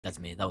That's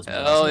me. That was me.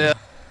 Hell yeah.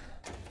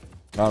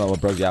 I don't know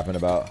what bro's yapping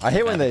about. I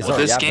hate when they start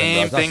This yapping,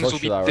 game, bro. things will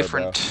be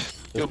different.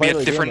 You'll be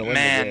a different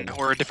man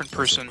or a different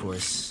person. Of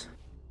course.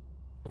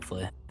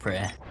 Hopefully.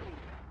 Pray.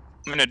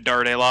 I'm in a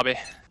dart A lobby.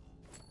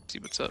 See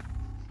what's up.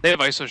 They have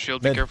ISO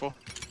shield. Be careful.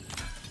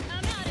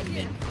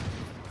 Mid.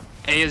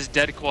 A is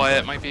dead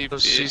quiet. Might be.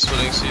 C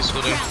splitting. C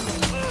splitting.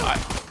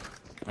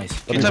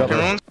 Nice. Can you tap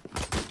your own?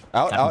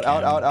 Out.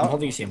 I'm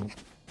holding you, Sam.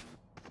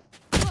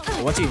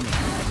 What's he?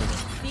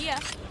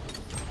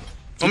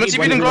 Moment's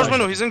in garage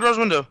window. He's in garage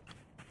window.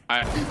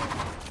 Alright.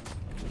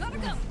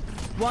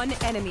 One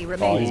enemy Oh,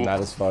 remaining. he's mad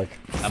as fuck.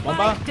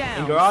 Bomba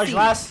in garage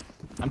last.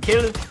 I'm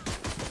killed.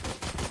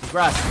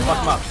 Grass. Fuck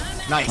him up.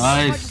 Nice.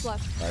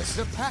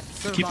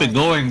 Nice. Keep it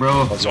going,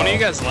 bro. So one of you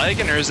guys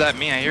lagging, or is that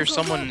me? I hear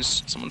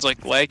someone's like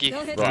laggy.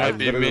 Bro, Might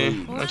be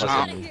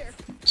me.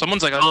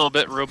 Someone's like a little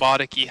bit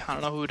robotic-y. I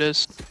don't know who it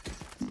is.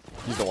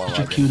 He's the one Get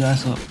your lagging. cute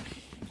ass up.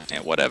 Yeah,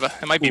 whatever.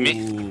 It might be me.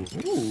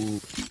 Ooh.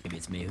 Maybe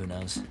it's me. Who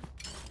knows?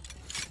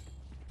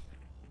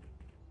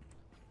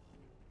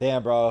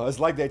 Damn, bro. It's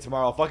leg day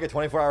tomorrow. Fuck it,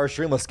 24-hour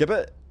stream. Let's skip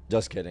it.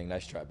 Just kidding.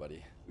 Nice try,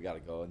 buddy. We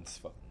gotta go. And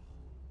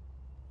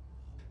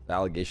the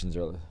allegations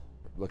are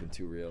looking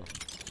too real.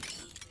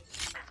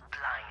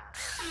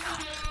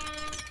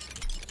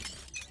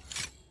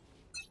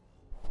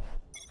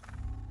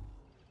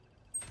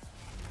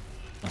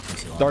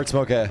 Dark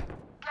smoke, hey.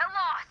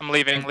 I'm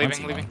leaving.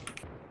 Leaving.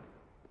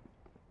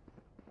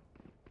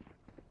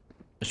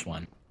 Just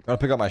one. Gotta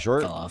pick up my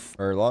short Fell off.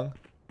 or long.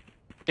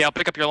 Yeah, I'll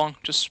pick up your long.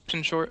 Just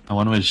in short. I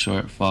one way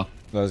short. Fuck.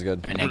 That was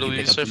good. And then Middle you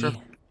pick east, up safer.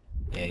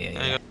 B. Yeah.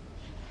 There you go.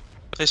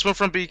 If they smoke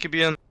from B, could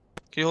be in.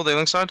 Can you hold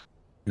A-link side?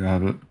 You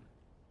have it.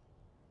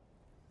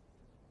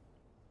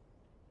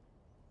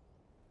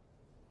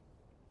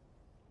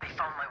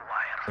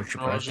 Push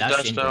your Oh, push. she Dash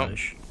dashed in out.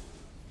 push.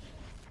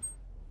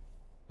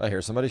 I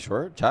hear somebody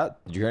short.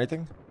 Chat, did you hear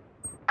anything?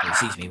 He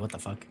sees me. What the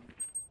fuck?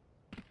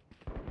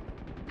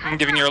 I'm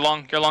giving your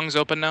long. Your long's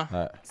open now.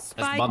 Alright.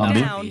 Spike bomb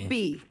down B.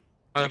 B.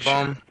 Alright,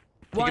 bomb.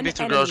 One be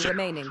through enemy garage.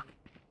 remaining.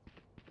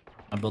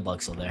 My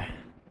bulldog's still there.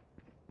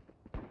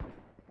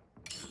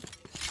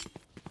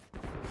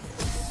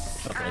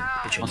 Okay.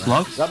 Good shit, What's bro.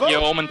 luck? Zebo?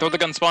 Yo, Omen, throw the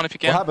gun spawn if you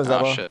can. What happens,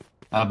 Oh Zebo? shit.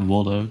 I have a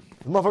bulldog.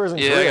 The motherfuckers in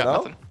Yeah, I Korea, got no?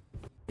 nothing.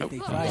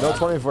 No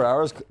 24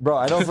 hours? Bro,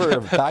 I know for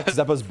a fact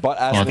Zeppa's butt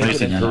ass Oh, naked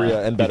thanks, in yeah.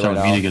 Korea in bed You right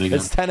told me to get now. a gun.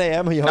 It's 10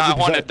 a.m. He Nah, I 100%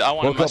 wanted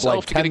woke up myself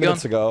like to get 10 a gun.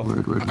 minutes ago.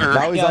 Word.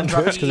 Now he's on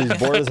Twitch because he's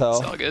bored as It's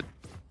hell. all good.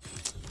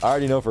 I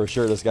already know for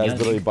sure this guy's Yeah.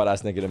 literally butt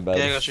ass naked in bed.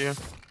 Yeah, I got you.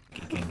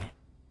 King.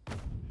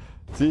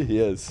 See, he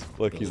is.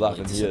 Look, he's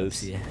laughing. He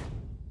is.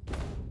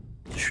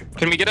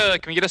 Can we get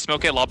a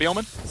smoke at lobby,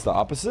 Omen? It's the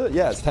opposite?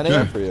 Yeah, it's 10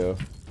 a.m. for you.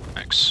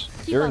 Thanks.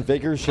 You're in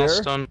Faker's share?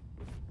 Stun.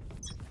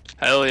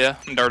 Hell yeah,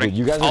 I'm darting. Dude,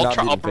 you guys are I'll not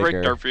try. I'll beating break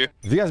Faker. dart for you.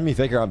 If you guys meet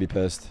Faker, I'll be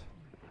pissed.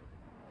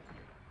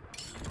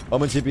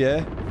 Omen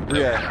TPA?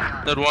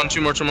 Yeah. Dead one,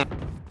 two more.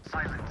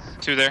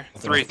 Two there.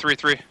 Three.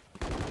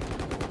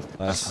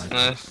 Nice.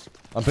 Nice.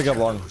 I'm picking up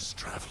long.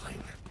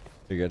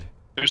 You're good.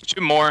 There's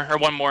two more or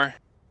one more.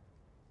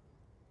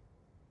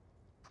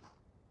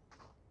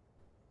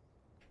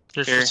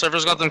 Your Here.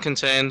 server's got them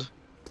contained.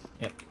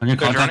 On your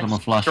Go contact, I'm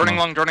gonna flash. Jordan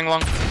now. long. Jordan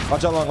long.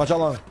 Watch out long, watch out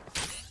long.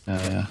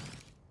 Yeah.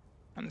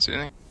 I didn't see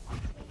anything.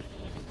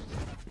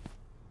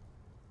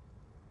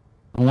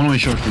 I'm one way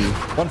short for you.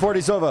 140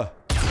 Sova.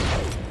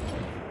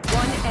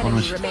 One enemy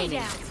was-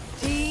 remaining.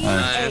 Team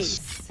Nice.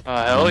 ace.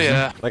 Hell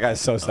yeah. That guy's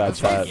so sad,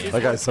 chat.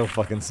 That guy's so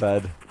fucking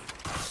sad.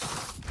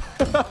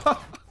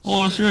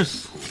 Oh, it's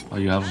yours. Oh,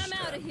 you have him.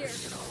 I'm out of here.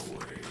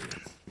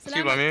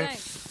 Two by me.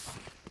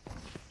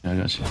 Yeah, I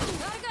got you.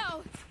 Gotta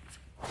go.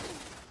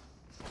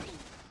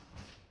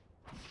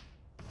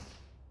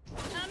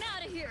 I'm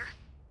out of here.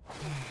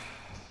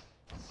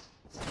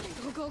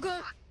 Go,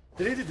 go.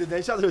 Did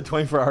they shot through a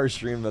 24-hour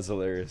stream? That's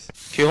hilarious.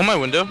 Can you hold my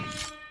window?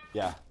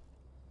 Yeah.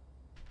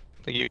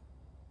 Thank you.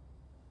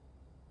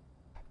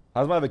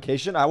 How's my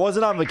vacation? I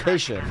wasn't on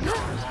vacation.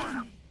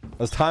 It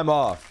was time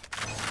off.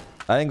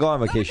 I didn't go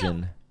on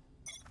vacation.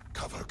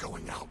 Cover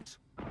going out.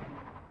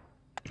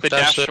 The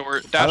Dash dash it.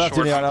 short. I Dash left you,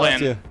 short. Neon. I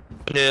left you.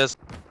 Yes.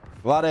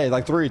 Vlad A,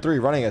 like three,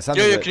 running it. Yo,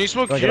 can you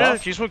smoke here? Can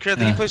you smoke here? I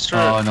think he plays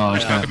turret. Oh no,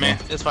 it's Look not at me.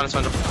 It's fine, it's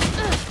fine.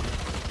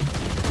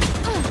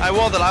 I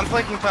walled it. I'm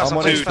flanking fast. I'm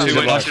I'm on flanking two, I fast.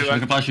 can flash two, you. I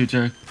can flash you,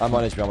 Terry. I'm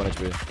on HP, I'm on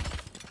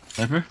HP.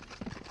 Sniper?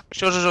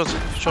 Show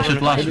Should me.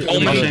 flash. Only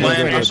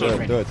Flash one it.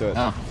 plan. Do it.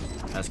 Oh.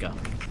 Let's go. I'm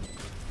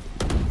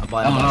No,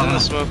 blind. In no. the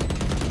smoke.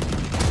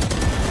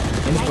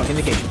 In the smoke. In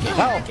the cage.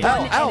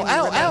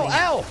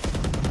 Ow!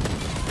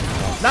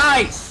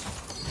 Nice.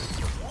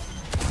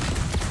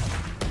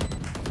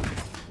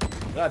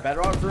 Did I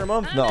bedrock for a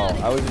month? No,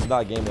 I was just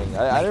not gaming.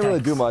 I didn't really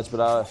do much, but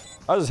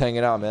I was just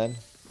hanging out, man.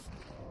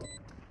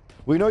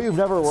 We know you've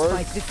never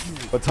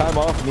worked, but time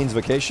off means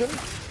vacation?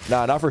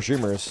 Nah, not for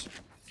streamers.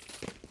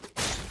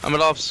 I'm at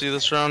off C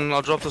this round.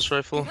 I'll drop this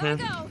rifle here.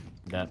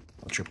 Got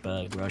I'll trip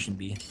garage and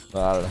B. No,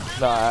 I don't know.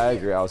 No, I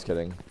agree. I was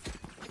kidding.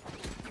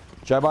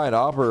 Should I buy an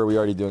op or are we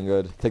already doing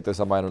good? Take this,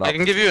 I'm buying an op. I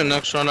can give you a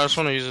next round. I just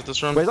want to use it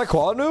this round. Wait, is that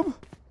Quad Noob?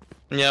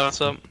 Yeah,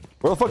 what's up?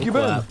 Where the fuck you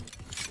been? Collab.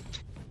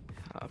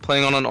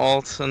 playing on an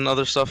alt and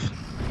other stuff.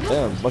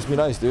 Damn, must be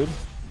nice, dude.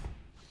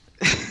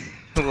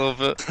 A little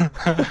bit.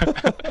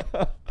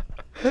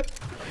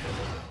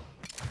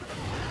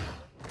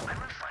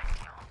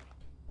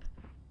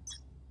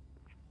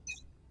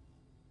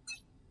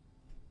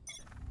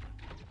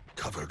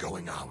 Cover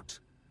going out.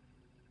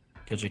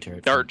 Kills your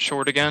turret. Dart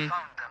short again.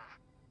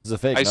 This is a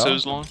fake,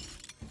 ISO's no? long.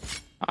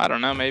 I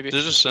don't know, maybe.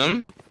 There's a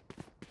sim.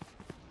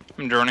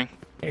 I'm droning.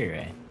 Hey, you're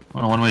right.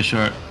 One way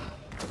short.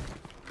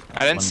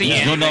 I didn't see Yeah.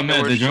 anything They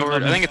that was drove short.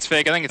 mid. I think it's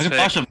fake. I think it's I can fake.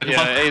 flash him. I can Yeah,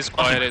 flash- A is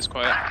quiet. A is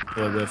quiet.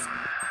 Boy with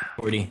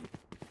 40.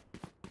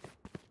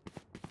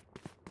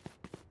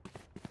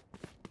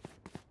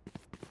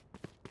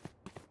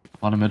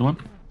 On a mid one.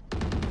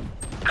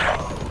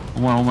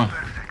 One more.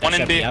 One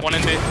in B. Yep. One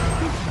in B.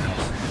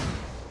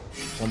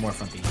 One more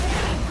front B.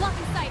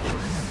 Blocking sight.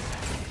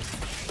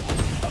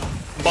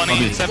 Bunny,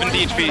 Bobby.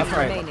 70 HP. That's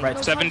right.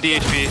 Right. 70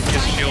 HP.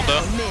 His shield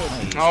though.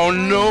 Mid. Oh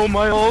no,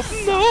 my ult.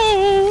 No,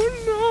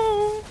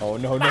 no. Oh,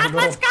 no, no, no.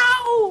 Let's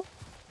go!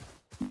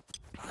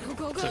 Go,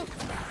 go, go.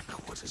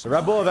 The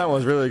Red Bull event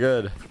was really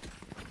good.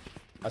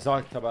 I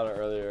talked about it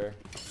earlier.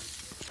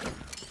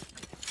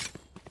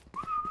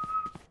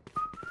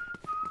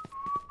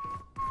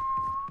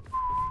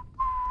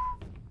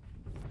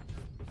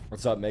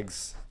 What's up,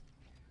 Migs?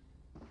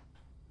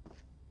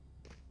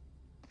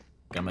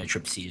 Got my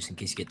trip C just in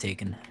case you get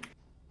taken.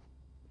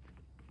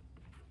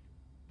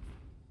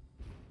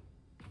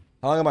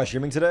 How long am I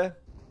streaming today?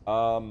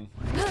 I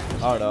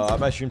don't know. I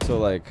might stream till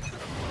like,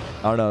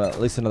 I don't know, at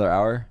least another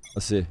hour.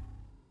 Let's see.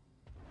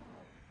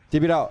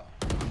 Deep it out.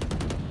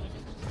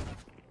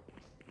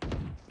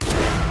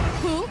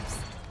 Oops.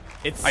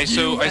 It's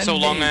ISO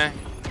long A.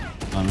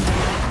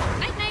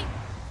 Night, night.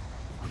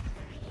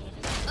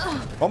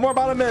 One more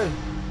bottom mid.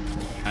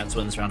 That's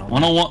win this round.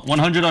 101,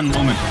 100 on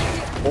moment.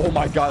 Oh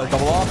my god, the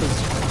double off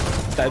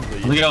is I deadly.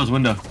 think that was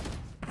window.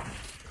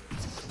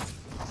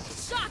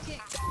 Shocking.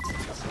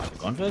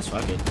 Going for this?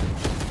 Fuck it.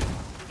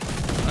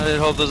 I did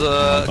hope there's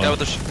a guy with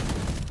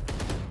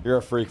the. You're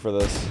a freak for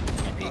this.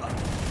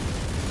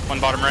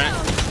 One bottom right.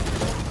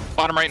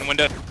 Bottom right in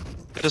window.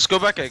 Just go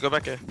back A. Go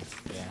back A.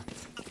 Yeah.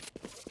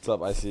 What's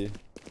up, IC?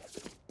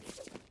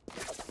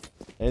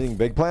 Anything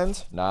big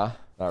plans? Nah,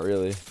 not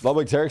really.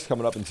 Ludwig Tarik's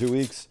coming up in 2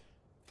 weeks.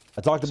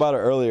 I talked about it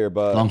earlier,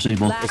 but Long city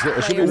ball.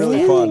 it should be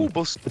really fun.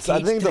 Both-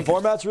 I think the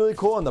format's really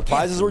cool, and the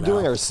prizes we're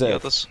doing are Yeah,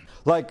 sick. this.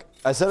 Like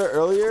I said it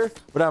earlier,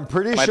 but I'm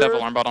pretty Might sure have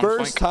alarm bot on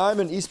first flank. time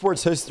in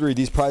esports history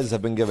these prizes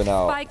have been given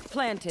out. Spike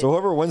planted. So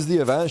whoever wins the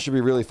event should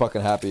be really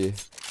fucking happy.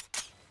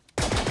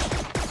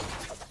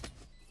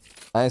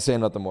 I ain't saying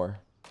nothing more.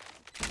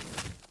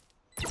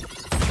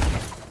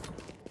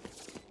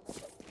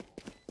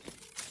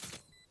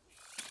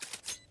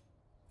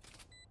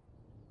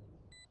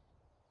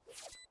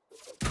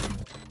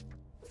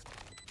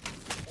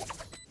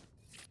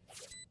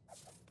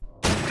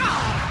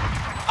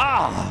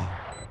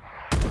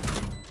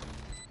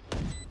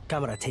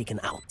 Camera taken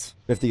out.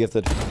 50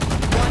 gifted.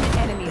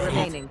 One enemy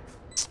remaining.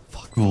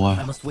 Go away.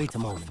 I must wait a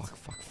moment.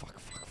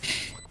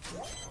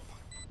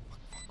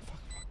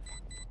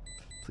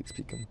 Please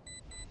peek him.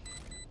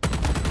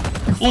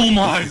 Oh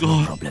my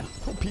god. Problem.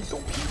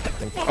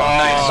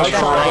 Nice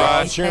try.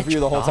 I'm cheering for you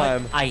the whole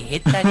time. I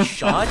hit that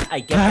shot. I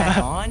get back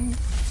on.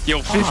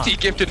 Yo, 50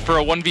 gifted for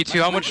a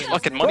 1v2. How much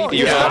fucking money do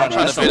you yeah, have? I'm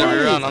trying to bait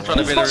every round. I'm trying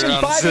to bait every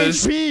round. 5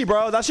 HP,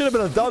 bro. That should have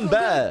been a done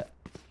bet.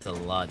 It's a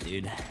lot,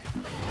 dude.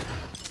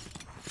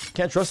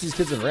 Can't trust these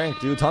kids in rank,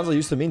 dude. Tanza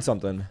used to mean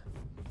something.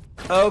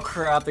 Oh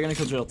crap, they're gonna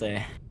kill Drill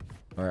Day.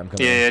 Alright, I'm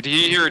coming. Yeah, can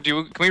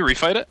we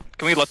refight it?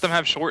 Can we let them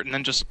have short and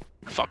then just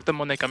fuck them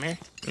when they come here?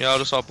 Yeah, I'll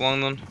just hop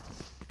long then.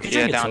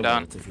 Yeah,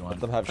 down. If you want.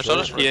 Let them have I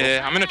saw short. this.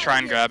 Yeah, I'm gonna try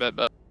and grab it,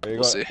 but Are you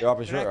we'll see. You're up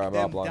in short or I'm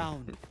up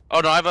long? Oh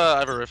no, I have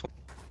a rifle.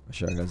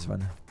 Sure, that's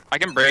fine. I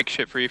can break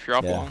shit for you if you're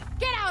up Yeah. long.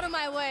 Get out of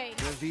my way.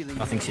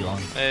 Nothing too long.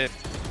 Hey.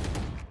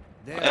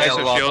 ISO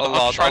a lot, shield. a I'll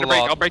lot, try to a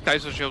break. lot. I'll break the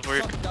ISO shield for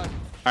you.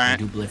 Alright.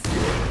 Do bliff.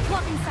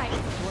 Blocking sight.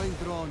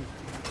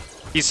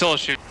 He's still a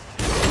shoot.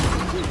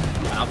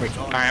 I'll break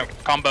you.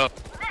 Alright, combo.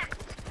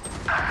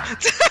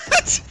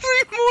 That's 3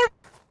 more.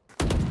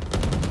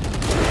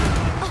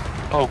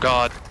 Oh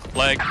god.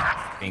 Leg.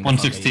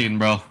 116,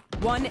 bro.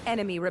 One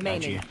enemy Got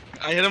remaining. you.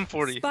 I hit him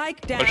 40.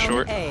 Spike down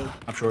short. A.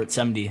 I'm short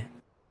 70.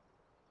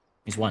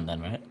 He's one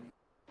then, right?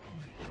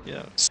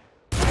 Yeah.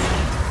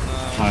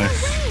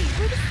 Nice.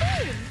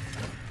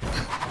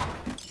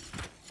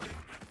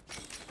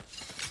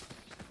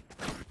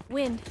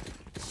 Wind.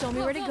 Show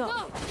me where to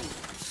go.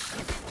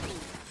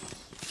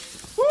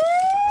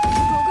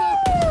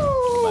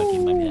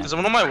 Is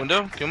someone on my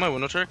window? Give me my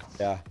window trick.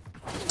 Yeah.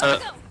 Uh,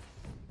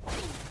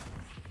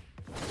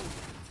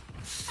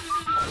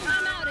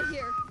 I'm out of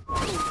here.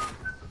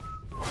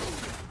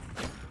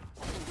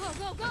 Go,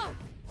 go, go.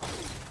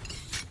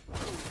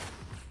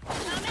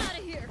 I'm out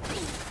of here.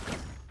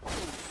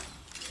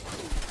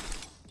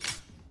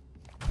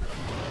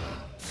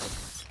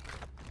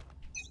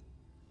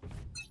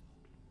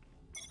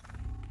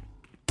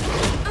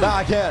 Nah,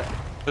 I can't.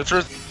 The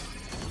truth.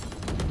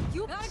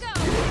 You gotta go.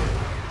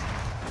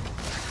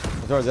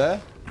 Towards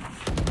that?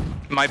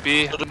 Might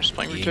be. I'm just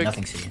playing retake.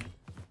 Nothing C.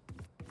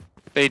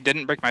 They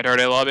didn't break my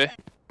dart A lobby.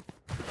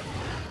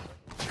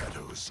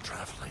 Shadows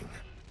traveling.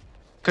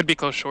 Could be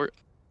close short.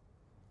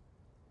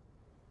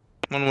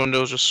 One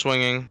window's just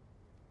swinging.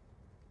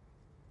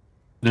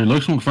 They're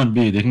lurking front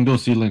B. They can go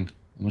ceiling.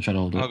 I'm gonna try to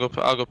hold it.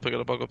 I'll go pick it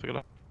up. I'll go pick it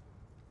up.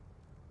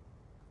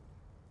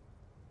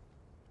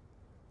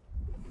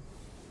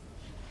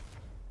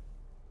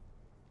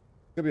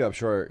 Could be up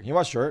short. You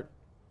watch short?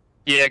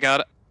 Yeah,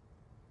 got it.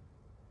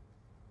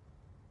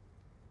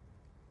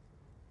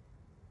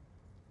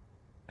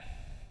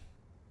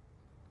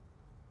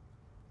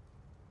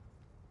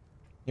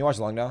 You watch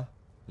long now?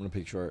 I'm gonna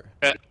peek short.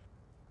 Yeah.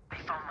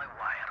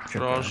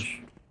 Garage.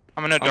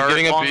 I'm gonna I'm dart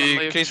getting a long B. and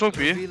leave. Can you smoke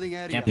B?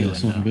 Can't be Yeah,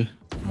 so window. B.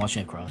 I'm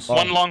watching it cross. Oh.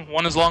 One long,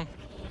 one is long.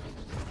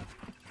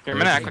 Here, I'm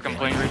gonna act like I'm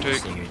playing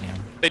retake.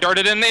 They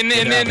darted in.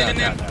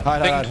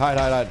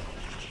 Hide.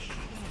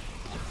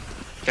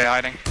 Okay,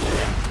 hiding.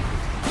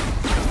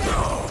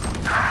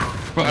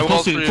 Bro, I will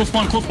close, for you. close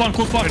spawn. I'm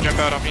gonna jump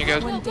out on you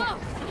guys. One down.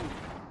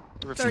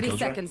 30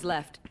 seconds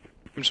left.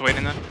 I'm just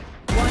waiting then.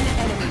 One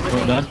enemy Bro,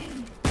 remaining. dead.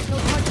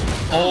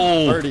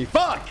 Oh! 30.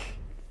 Fuck!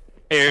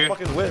 Here,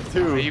 Fucking whip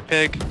too. you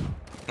pig.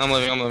 I'm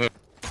living. I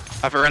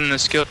have it running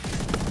this skill.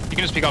 You can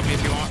just peek off me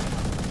if you want.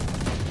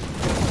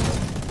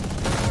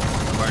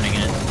 I'm burning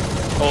it.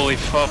 Holy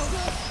fuck.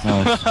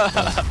 Nice.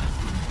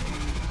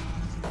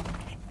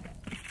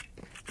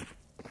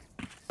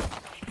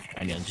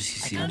 I know, just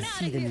see I them. can't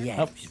see them yet,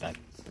 Oh, she's back.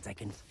 but I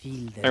can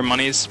feel them. Their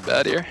money's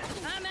bad here.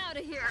 I'm out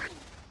of here.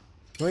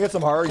 Can we get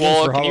some horror games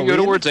Well, for can Halloween? you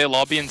go towards A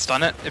lobby and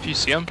stun it if you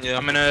see them? Yeah.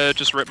 I'm gonna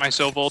just rip my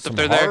soul bolt Some if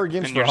they're there. horror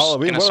games and for you're just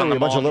Halloween? gonna What stun are we, a them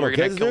bunch all of and little we're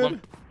gonna kids, kill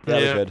dude? them. Yeah,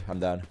 Yeah. we could. I'm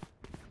down.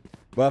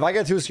 But if I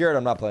get too scared,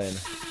 I'm not playing.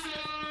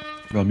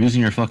 Bro, I'm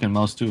using your fucking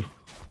mouse too.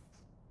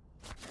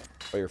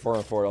 Oh, you're 4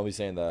 and 4. Don't be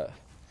saying that.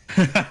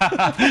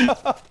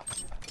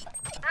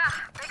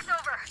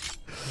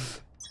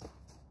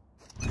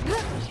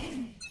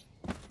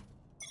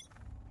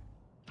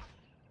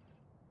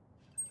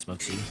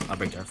 Smoke C. I'll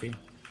break dart for you.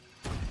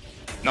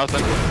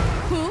 Nothing.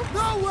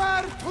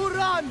 Nowhere to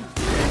run!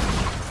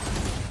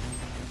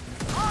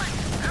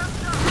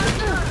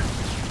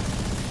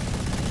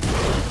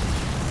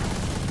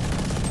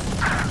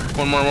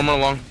 One more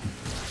long.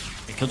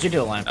 I killed you to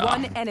a line.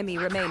 One enemy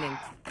remaining.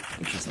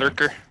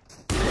 Lurker.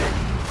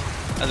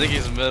 I think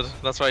he's mid.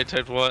 That's why he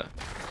typed what.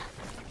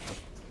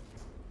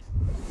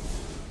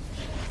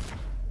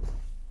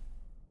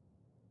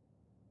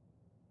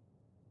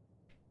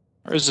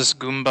 Where's this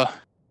Goomba?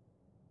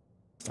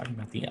 Talking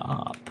about the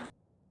op.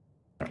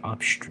 Or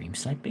op stream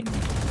sniping.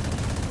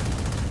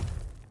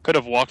 Could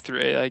have walked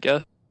through A, I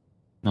guess.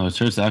 No, it's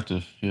turret's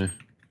active here.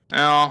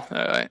 Oh,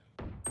 alright.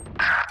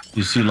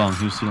 You see long.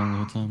 You see long the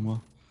whole time.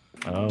 Well,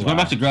 Oh, going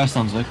back to grass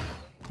sounds like.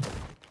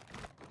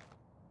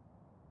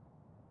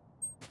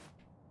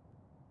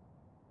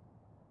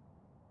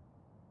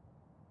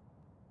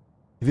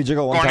 If you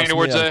jiggle one Running time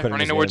towards me, I'm A, quitting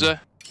running this towards game.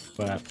 A.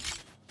 But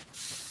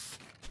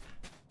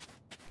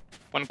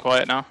One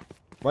quiet now.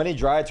 When he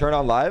dry, turn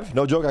on live.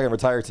 No joke, I can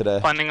retire today.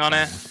 Finding on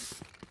A.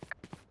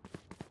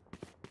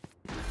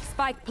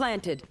 Spike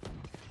planted.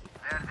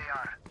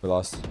 We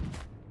lost.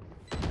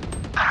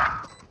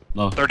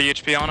 Low. 30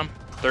 HP on him.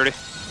 30.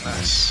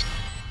 Nice.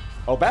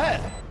 Oh,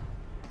 bad.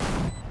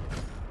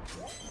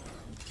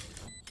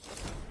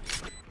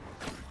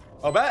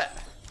 Oh, bad.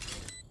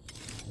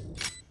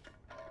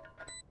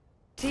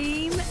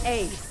 Team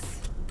Ace.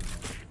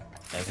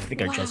 I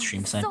think our Wow, Jett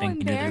stream so sniping.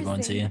 You know they're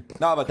going to you.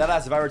 No, but that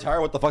ass, if I retire,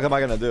 what the fuck am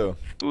I gonna do?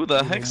 Who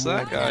the heck's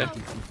that guy?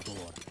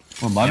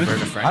 One Bobby. Never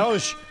a friend. I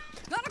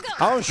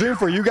don't stream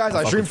for you guys,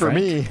 I stream for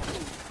me.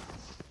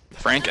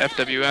 Frank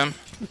FWM.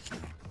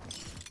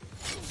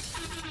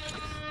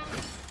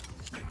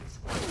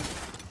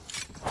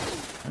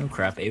 Oh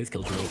crap, A with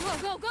kill drill. Go,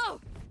 go, go.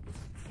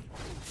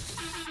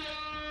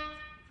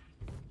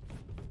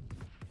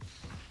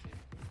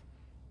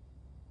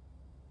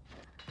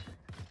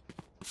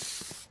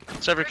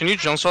 Cypher, can you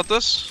jump shot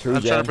this? True,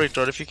 I'm trying Jen. to break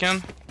dart if you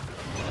can.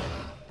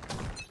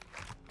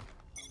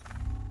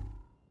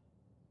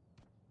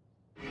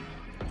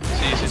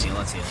 Let's see,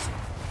 let's see.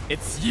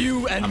 It's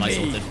you and I'm me.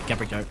 isolated. Can't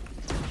break dart.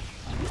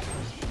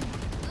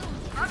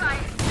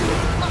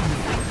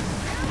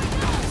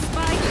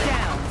 Spike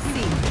down.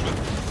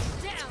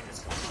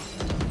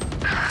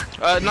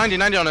 C.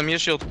 90 on him, he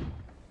has shield.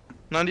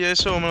 90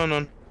 ISO, I'm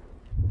unknown.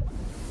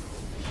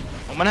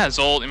 Omen has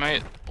ult, he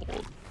might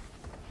ult.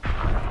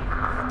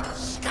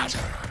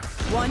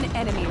 One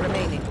enemy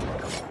remaining.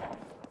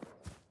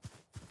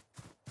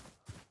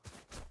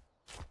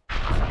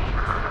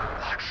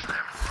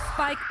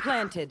 Spike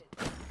planted.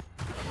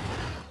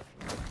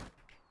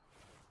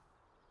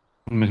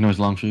 Make noise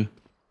long for you.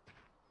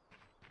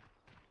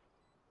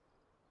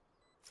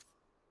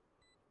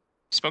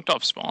 Smoked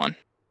off spawn.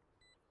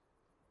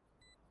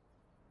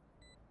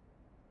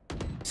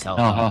 Sell.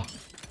 Oh,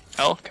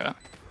 Hell, okay.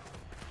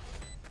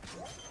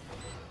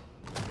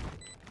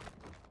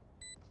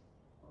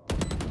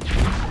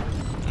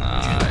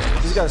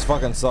 These guys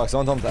fucking suck.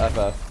 Someone tell them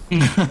to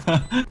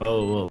FF.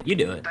 Whoa, whoa. You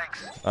do it.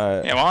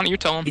 Alright. Yeah, why don't you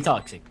tell him? Be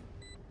toxic.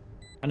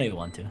 I know you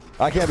want to.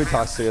 I can't be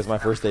toxic as my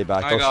first day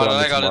back. I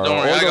got it. Don't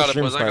worry. I got it,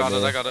 boys.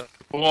 I got it.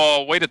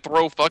 Whoa, way to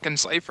throw fucking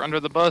Cypher under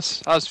the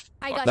bus. I was.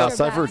 I got Nah, your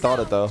Cypher back. thought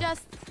it though.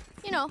 Just,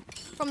 you know,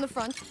 from the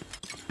front.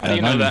 How do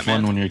you not know even that,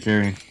 fun man? when you're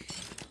carrying.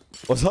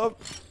 What's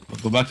up?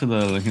 Go back to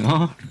the, like, you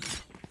know?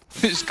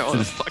 Just call it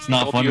It's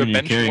not fun when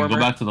you're carrying. Go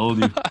back to the old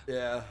you.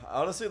 Yeah,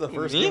 honestly, the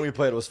first game we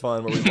played was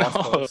fun, but we lost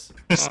close.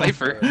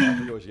 Cypher. I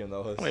forget which game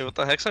that was. Wait, what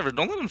the heck, Cypher?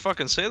 Don't let him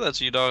fucking say that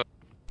to you, dog.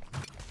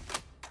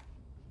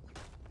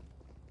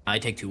 I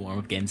take 2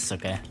 warm-up games. It's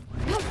okay.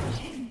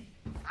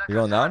 You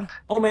going down?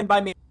 Oh man, buy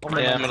me. Oh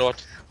man, Yeah, I'm gonna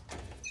watch.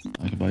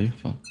 I can buy you.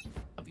 Fuck.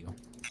 Love you.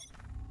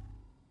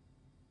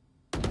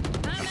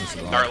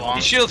 Dart long.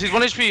 He's shield. He's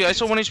 1 HP. I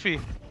saw 1 HP.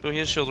 Oh, he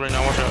has shield right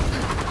now. Watch out.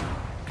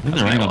 I think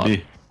they're running on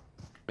B.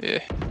 Yeah.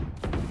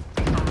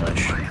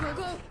 Rush. Go,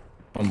 go.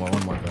 One more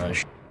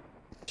garage.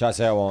 Chat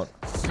say I won't.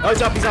 Oh,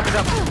 he's up, he's up, he's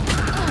up.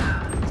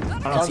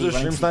 Tonzo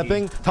stream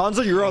sniping?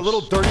 Tonzo, you're a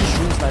little dirty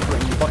stream sniper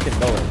and you fucking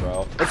know it,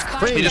 bro. It's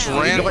crazy. He just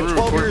ran You're like through.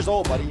 12 years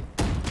old, buddy.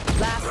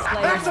 Last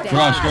player standing.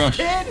 Garage.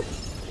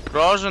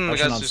 Garage and the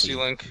Russian guys on to C.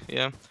 C-Link.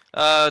 Yeah.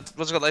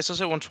 What's it called? ISO's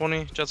at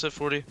 120. Jett's at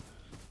 40.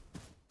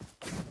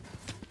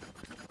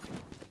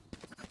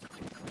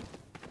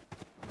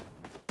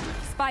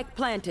 Spike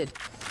planted.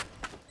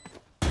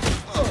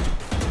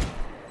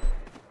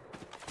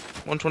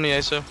 120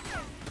 ISO.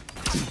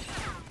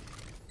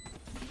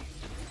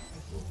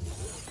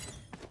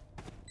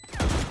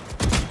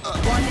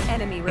 One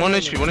enemy remaining. 1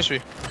 HP. 1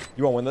 HP.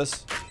 You won't win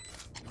this?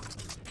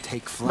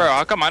 Take flight. Bro,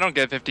 how come I don't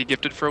get 50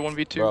 gifted for a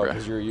 1v2, Bro, bro?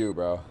 because you're you,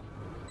 bro.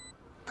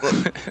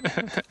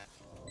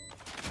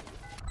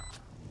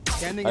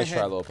 Standing Nice try,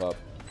 ahead. little pup.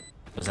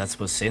 Was that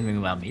supposed to say anything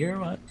about me or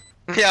what?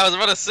 Yeah, I was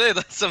about to say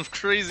that's some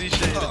crazy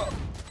shit.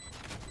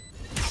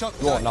 Shot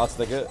You won't not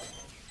stick it?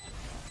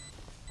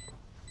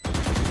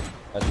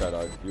 Nice try,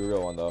 dog. You a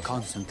real one, though.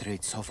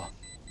 Concentrate, Sova.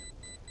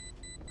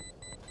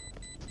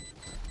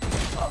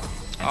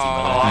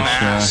 Oh,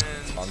 man.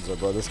 Tonzo,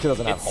 bro. This kid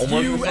doesn't have It's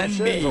homework you or some and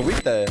shit? me. It's a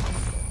weekday.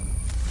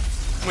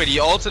 Wait, he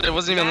ulted. It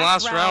wasn't even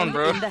last round,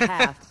 bro. In the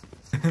half.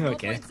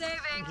 Okay.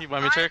 You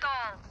buy me check?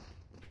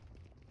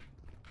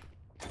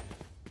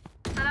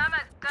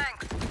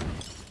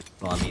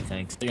 Well, I mean,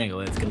 thanks. They're gonna go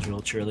with kill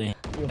drill, surely.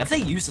 Have they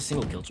used a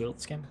single kill drill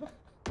this game?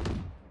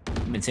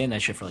 I've been saying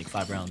that shit for like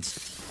 5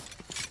 rounds.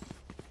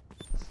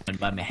 And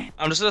by me.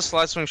 I'm just gonna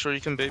slide swing sure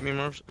you can bait me,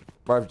 Merv.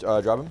 Marv,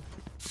 drop him.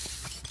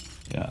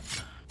 Yeah.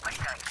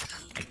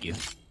 Thank you.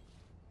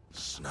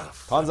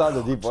 Snuff. Tonzo has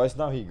a deep voice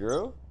now. He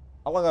grew?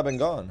 How long have I been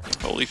gone?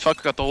 Holy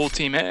fuck, got the whole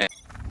team hit.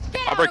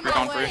 I'll break your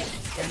for you.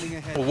 Standing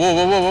ahead.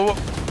 Whoa.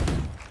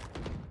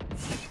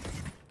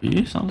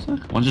 B, sounds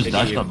like? One just Pick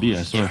dashed your- up B,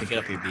 I swear. Yeah, pick it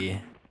up your B.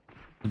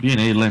 B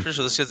and A lane. Pretty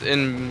sure this kid's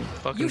in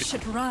fucking.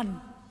 should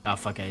run. Oh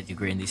fuck, I do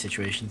great in these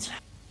situations.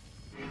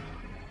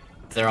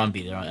 If they're on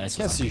B, they're on S.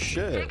 Can't see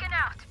shit.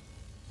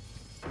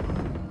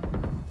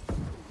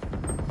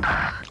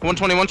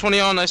 120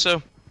 on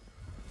ISO.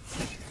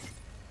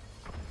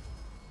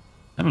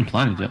 I haven't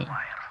planted yet.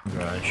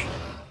 Garage.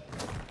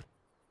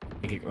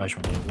 Pick it garage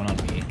one on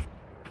B.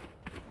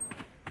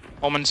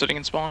 Omen sitting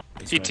in spawn.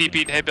 He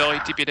TP'd, hey Bill, he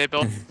TP'd, hey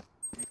Bill.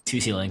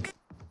 2 C-Link.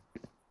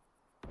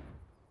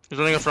 He's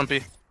running up front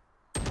B.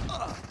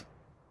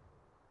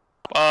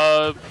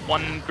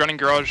 One running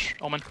garage,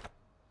 Omen.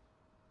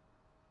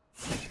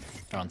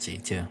 They're on C,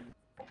 2.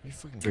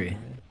 3.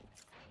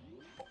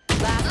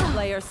 Last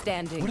player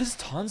standing. What is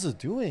Tonzo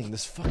doing?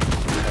 This fucking.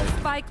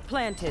 Spike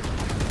planted.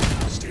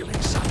 Stealing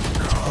some.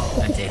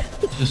 Empty.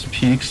 It just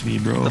peeks me,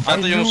 bro. The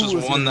fact that you almost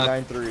just won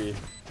that. 9-3.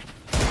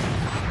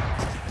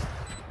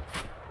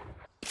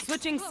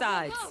 Switching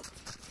sides.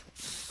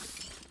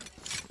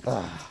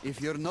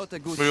 If you're not a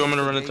good Where do you want me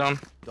to run it shot, down?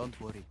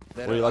 don't worry.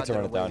 Where do you like to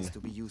run it down? To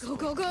be Go, useful.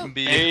 go, go.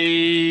 B.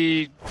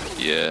 Hey,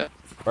 yeah.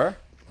 Where?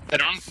 They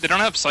don't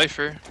have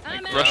Cypher.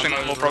 I'm Like, in. rushing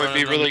will probably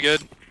be really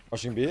good.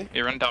 Rushing B?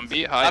 You run down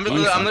B, high. I'm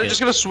literally just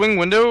gonna swing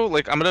window.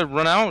 Like I'm gonna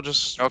run out.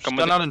 Just Oh, come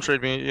with stun it. out and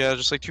trade me. Yeah,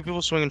 just like 2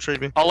 people swing and trade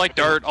me. I'll like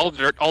dart. I'll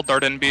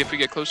dart in B if we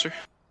get closer.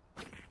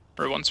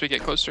 Or once we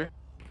get closer.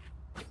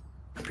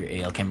 Up your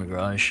AL camera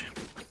garage.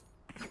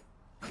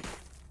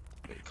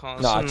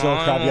 Nah, chill,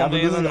 Crabby. I've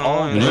been doing it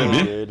all You day, know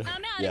me? dude. I'm out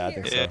Yeah, I of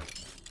think here. so.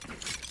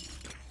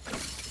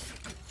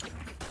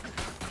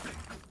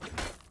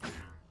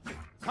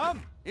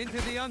 Come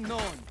into the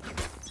unknown.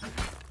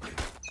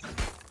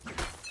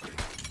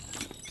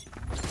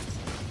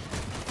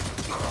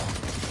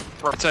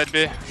 Right side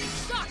B.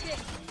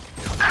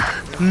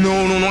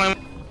 No.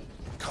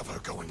 Cover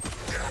going.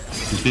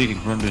 He's peeking,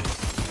 front B.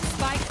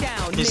 Spike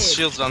down. His Mid.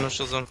 shield's down. His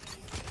shield's down.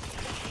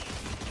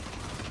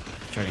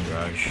 Turning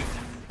garage.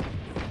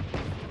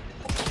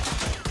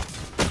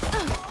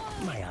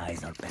 My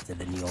eyes are better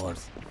than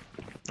yours.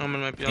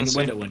 Omen might be on In C.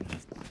 window. One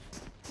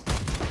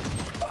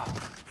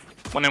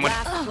in, one.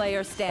 Last player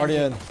Already standing.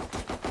 in.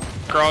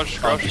 Garage.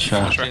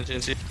 shot.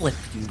 TNT. Flip,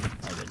 dude.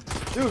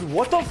 Dude,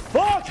 what the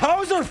fuck?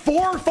 How is there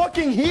 4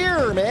 fucking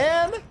here,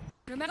 man?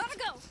 Remember to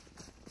go.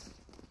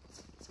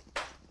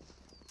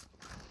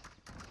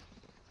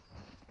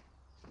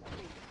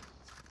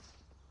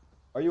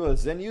 Are you a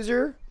Zen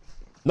user?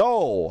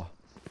 No.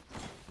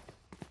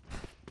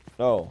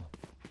 No.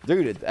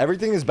 Dude,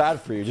 everything is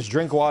bad for you. Just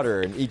drink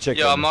water and eat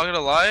chicken. Yeah, I'm not gonna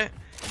lie.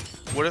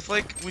 What if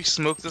like we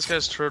smoke this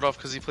guy's turret off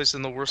because he placed it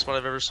in the worst spot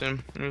I've ever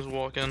seen? And he was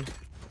walking.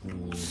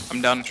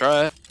 I'm down to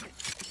try it.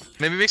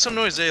 Maybe make some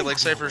noise, eh? Like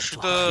Cypher,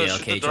 shoot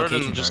the dart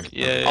and just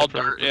yeah. I'll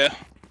dart, yeah.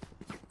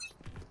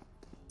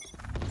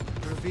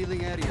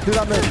 Revealing area. Two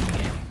down mid.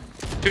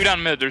 2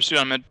 down mid. There's 2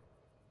 down mid.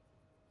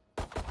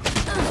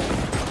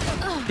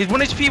 He's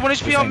 1 HP, 1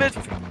 HP on mid.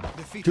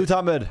 Two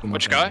top mid.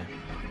 Which guy?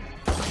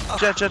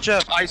 Jett.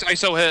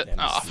 ISO hit.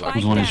 Ah, fuck.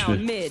 Spike one down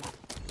HP. mid.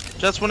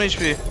 Jett's 1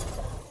 HP.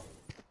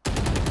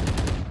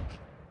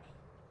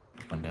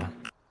 One down.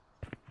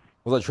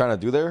 What was I trying to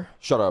do there?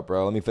 Shut up,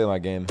 bro. Let me play my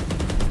game.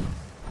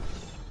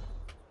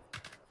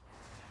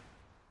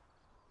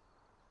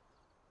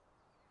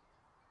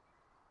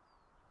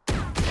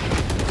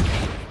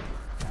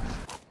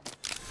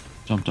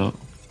 Jumped up.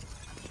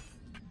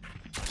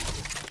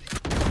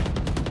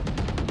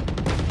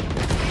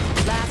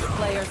 Last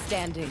player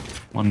standing.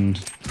 One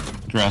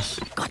dress.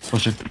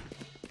 Push it.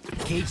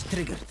 Cage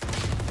triggered.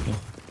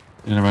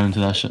 You're gonna run into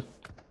that shit.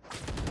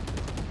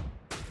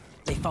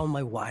 They found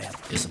my wire.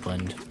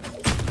 Disciplined.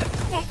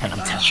 And I'm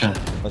down. Shit.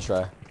 Let's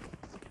try.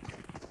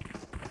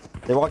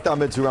 They walked down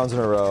mid 2 rounds in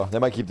a row. They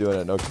might keep doing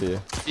it. No to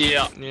you.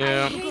 Yeah.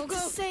 Yeah. I hate to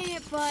say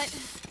it, but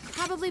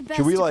probably best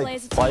Should we to play like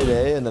as a fight team.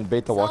 A and then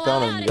bait the walk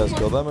down and you guys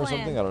kill them or Plan.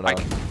 something? I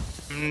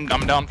don't know.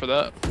 I'm down for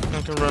that.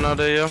 I can run out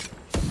of you.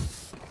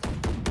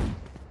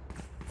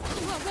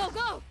 Go, go,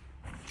 go!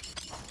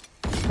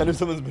 And if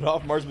someone's been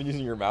off, Mars been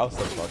using your mouse.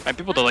 That's fucked. Might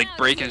be able to like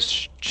break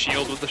his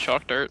shield with the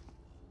shock dart.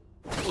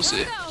 We'll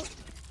see. Go,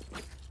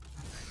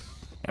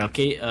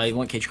 Okay, you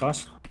want cage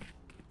cost?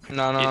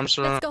 No, I'm let's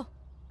surrounded. go.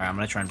 Alright, I'm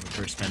gonna try and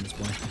reverse spam this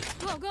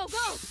boy. Go, go,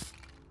 go!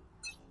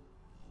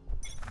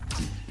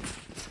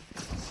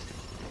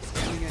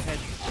 Scanning ahead.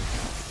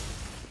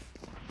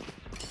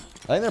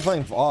 I think they're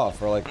playing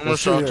off or like. I'm gonna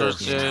let's see shock here.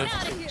 darts,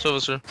 yeah. Silver,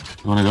 sir.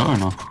 You wanna go or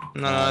no?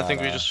 No, I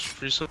think we just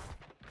freeze it.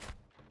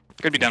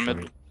 Could be down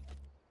mid.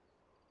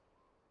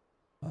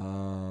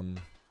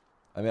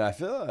 I mean, I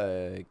feel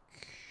like.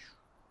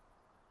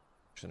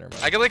 Actually, never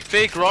mind. I could like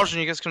fake Raj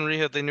and you guys can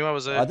re-hit. They knew I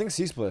was there. I think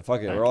C split.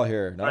 Fuck it, we're all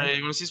here. No? Alright,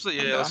 you wanna see split?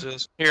 Yeah, let's do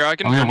this. Here, I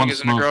can Oh, yeah, put you one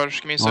guys in the smoke.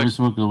 garage. Give me a Want me sec. to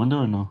smoke the window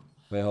or no?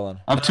 Wait, hold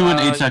on. I have 2 in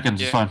 8 Yeah.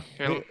 seconds. It's fine.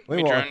 Here, Wait, let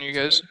me what? drone you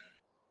guys.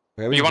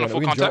 Okay, we You can want a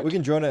drone it. full contact? We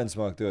can drone it and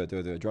smoke. Do it.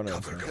 Drone it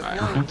and smoke.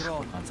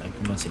 Contact.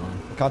 I'm gonna see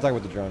long. Contact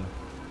with the drone.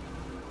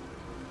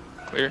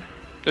 Clear.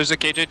 There's a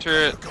KJ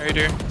turret right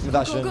here.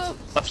 Dash in.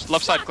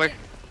 Left side clear.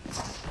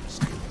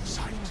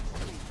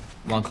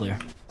 Long clear.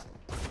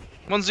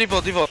 One's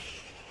default.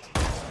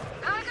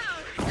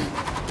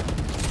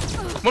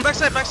 One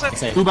backside.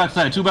 Excited. 2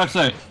 backside. 2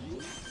 backside.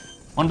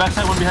 1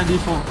 backside. 1 behind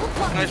default.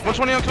 Nice,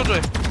 120 on Killjoy.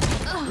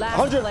 Last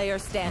 100. player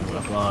standing.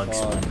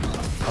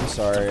 Vlogs. I'm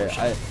sorry.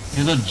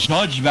 He's a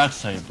judge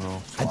backside, bro.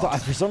 I thought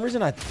for some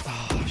reason I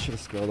should have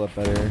scrolled up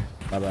better.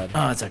 My bad.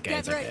 Oh, it's okay.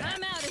 It's That's right. okay.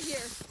 I'm out of here.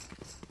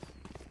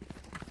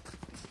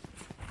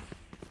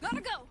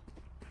 Gotta go.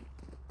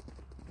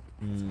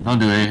 Don't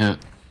do A hit.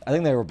 I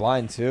think they were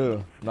blind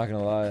too. I'm not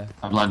gonna lie.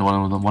 I blinded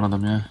one of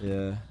them, yeah.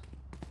 Yeah.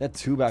 They had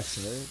 2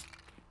 backside.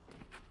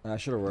 I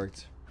should have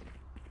worked.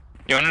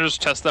 You wanna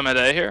just test them at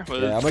A here?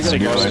 With Yeah, I'm gonna get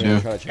Figure going I and do.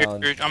 try to Here,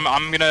 challenge.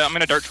 I'm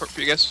gonna dart short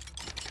for you guys.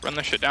 Run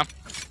this shit down.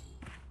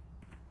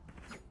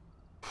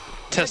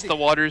 Test the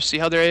waters, see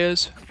how their A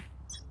is.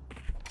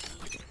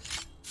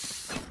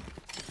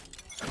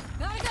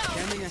 Gotta go.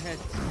 Scanning ahead.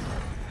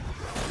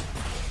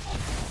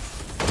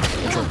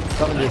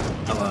 70.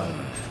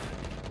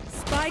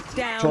 Spike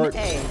down Short.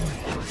 A.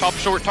 Top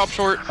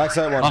short.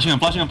 Backside one. Flashing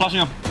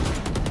him.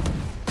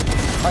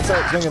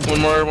 Backside, swing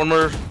him. One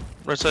more.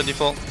 Right side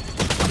default.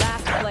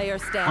 Last player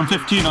standing.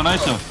 115 on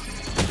ISO.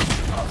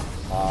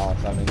 Wow,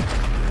 timing.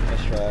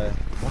 Nice try.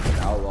 Fucking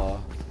outlaw.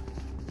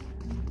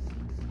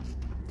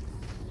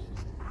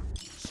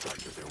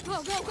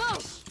 Go, go, go!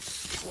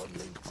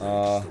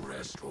 The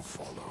rest will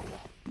follow.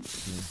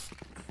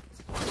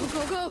 Go,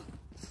 go, go!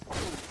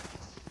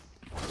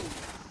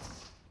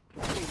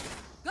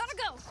 Gotta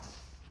go!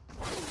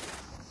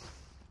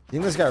 You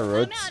think this guy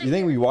rotates? You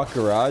think we walk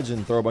garage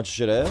and throw a bunch of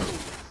shit at him?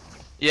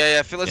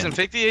 Yeah. Listen,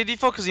 fake the A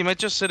default because he might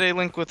just sit A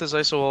link with his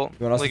ISO ult.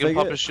 You want us like to and fake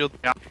pop it? his shield.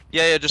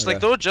 Yeah. Just like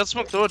Okay. throw a jet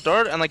smoke, throw a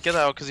dart, and like get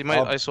out because he might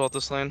ISO out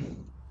this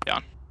lane.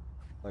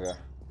 Okay.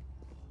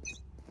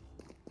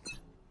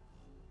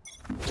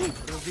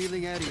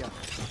 Revealing area.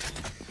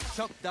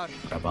 Shock dart.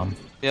 Grab bomb.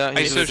 Yeah,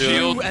 he's ISO gonna do it.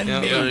 shield. Yeah,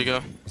 there you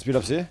go. Speed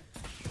up, see? I'm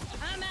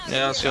out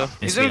Yeah, let's go.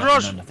 He's Speed in up,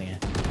 garage. no, nothing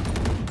yet.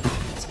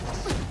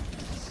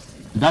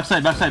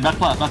 Backside, back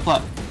flat. Watch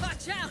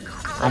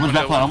out! Almost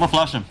back flat. I'm gonna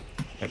flash him.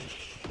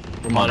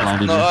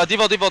 Blinded No,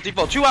 you.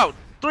 default. 2 out.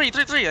 3,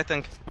 I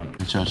think.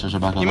 Sure,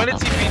 back He might have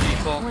up. TP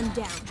default. One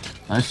down.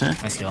 Nice, eh?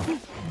 Nice kill. We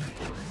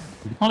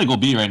can probably go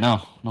B right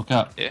now. No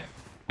cap. Yeah. I'm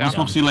gonna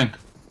smoke C link.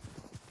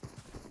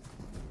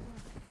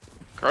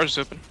 Garage is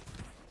open.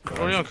 What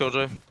are you on,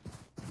 Killjoy?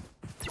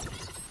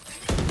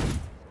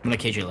 I'm gonna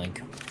KJ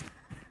link.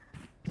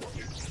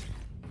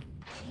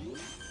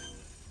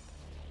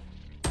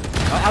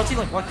 Out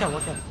ceiling. Walk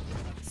down.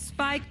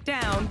 Spike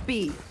down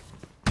B.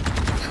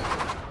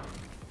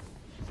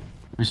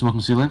 We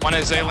smoking ceiling? One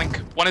is A-Link,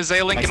 and one is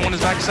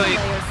backside.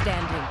 Player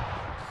standing.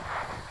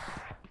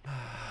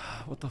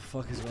 What the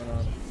fuck is going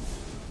on?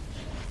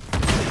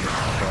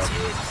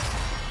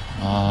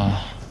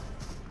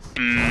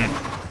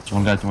 So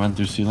one guy went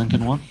through ceiling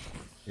in one?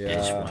 Yeah,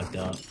 just walked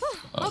out.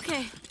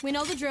 Okay, we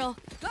know the drill.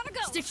 Gotta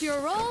go. Stick to your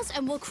roles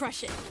and we'll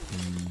crush it.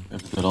 We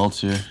have good ults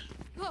here.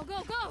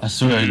 Go. I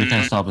swear they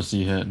can't stop a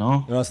C hit,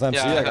 no? You know, Slam C,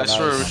 Yeah, I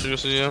swear we should go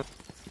see you.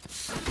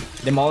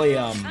 They molly,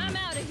 I'm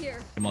out of here.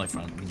 they molly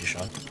front. We can just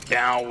shot.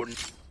 Down.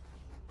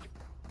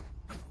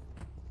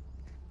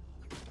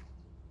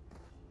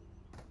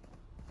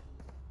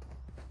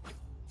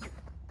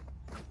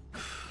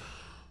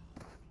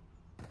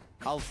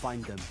 I'll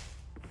find them.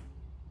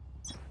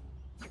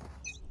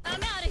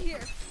 I'm out of here.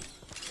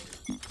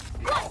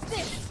 What's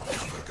this?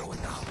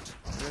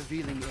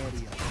 Revealing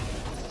area.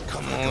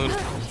 Come on.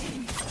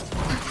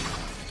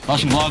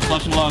 Flashing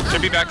logs.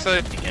 Should be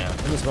backside. Yeah.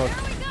 In the smoke.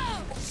 Here we go.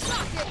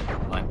 Lock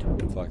it.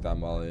 Blind. Fuck that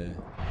molly.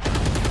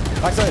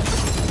 Backside.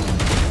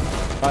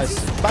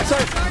 Nice.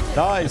 Backside.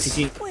 Nice.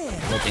 CT.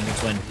 Looking to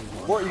twin.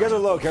 You guys are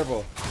low.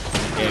 Careful.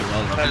 Okay,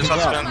 well. I just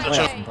have to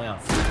spam. Play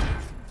off.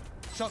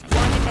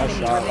 Nice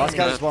shot. Last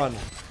guy spawn.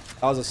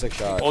 That was a sick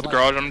shot. Old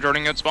garage, I'm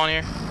joining at spawn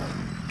here.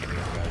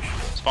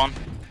 Spawn.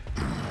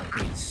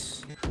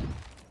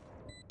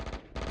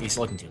 He's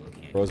looking too.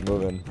 Bro's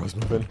moving.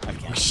 I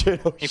can't.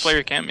 Shit. Can you play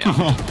your cam?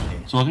 Yeah.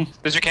 Smoking?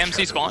 Does your cam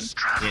see spawn?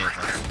 Yeah,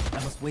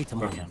 I must wait a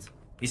moment.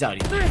 he's out.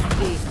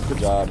 Good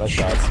job. Nice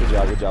shots.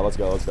 Good job. Let's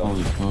go.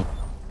 Holy fuck.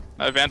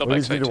 Vandal We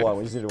just backside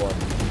needed too. one.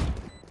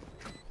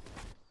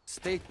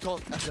 Stay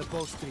taut at the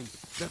bowstring.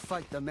 The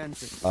fight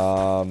demands it.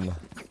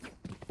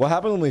 What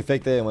happened when we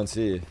faked A and went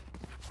C?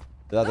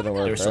 That didn't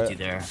work, They were still right?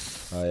 there.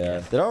 Oh yeah.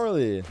 They don't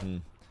really.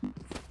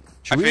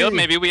 I feel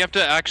maybe we have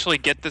to actually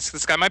get this.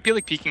 This guy might be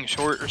like peeking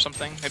short or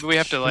something. Maybe we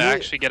have to like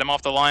actually get him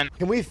off the line.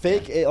 Can we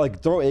fake A,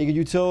 like throw A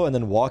util and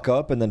then walk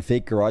up and then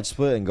fake garage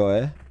split and go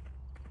A?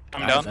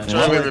 I'm down.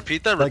 Should we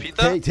repeat that? Like, Repeat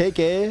that? Take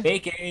A.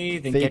 Fake A,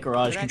 then Fake- get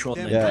garage control.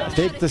 Then Yeah.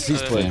 Fake the C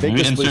split. Yeah, Fake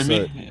maybe the split. insert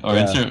split. me? Or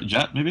Yeah. insert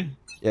Jett, maybe?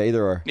 Yeah,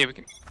 either or. Yeah, we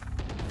can.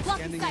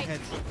 Blocking Scanning sight. ahead.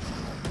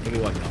 Maybe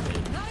walking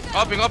off.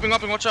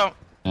 Upping, watch out.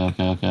 Yeah,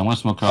 okay. I'm gonna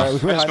smoke cross. Alright, we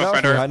can we hide Smoke now?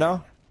 right Can we there. hide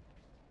now?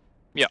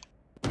 Yeah.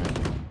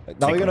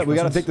 Now we gotta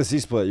questions? take the C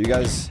split. You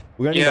guys,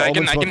 we're gonna need Yeah, the I can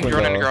omen smoke join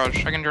into window.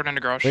 garage. I can join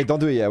into garage. Wait, don't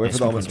do it yet. Wait for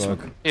the omen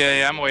smoke. smoke.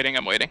 Yeah, I'm waiting.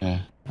 Yeah.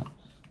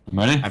 I'm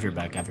ready? Have your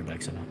back,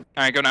 so.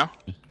 Alright, go now.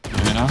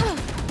 Ready now?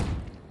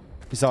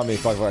 He saw me.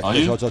 Fuck. Are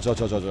you?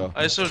 Chill.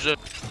 I saw Jett.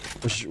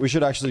 We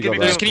should actually go me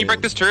back. Can you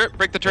break this turret?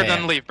 Break the turret, Yeah,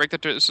 then yeah. leave. Break the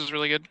turret. This is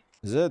really good.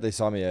 Is it? They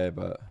saw me A,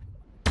 but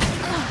in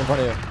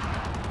front of you.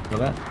 Go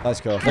back. Nice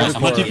kill. I'm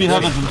gonna TP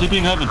heaven. I'm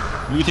TPing heaven.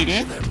 Will you take A?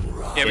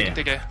 Yeah, we Yeah. can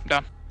take it. I'm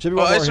down. Should be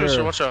Oh, one I more saw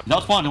here. watch out.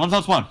 Not spawn. One's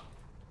not spawn.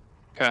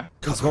 Okay.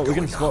 We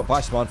can smoke.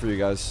 Buy spawn for you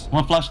guys.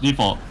 One flash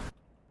default.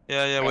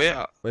 Yeah, wait.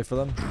 Wait for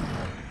them.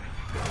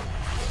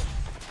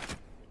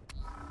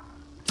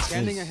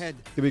 Scanning ahead.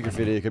 Could be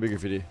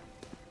graffiti.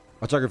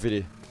 Watch out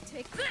graffiti.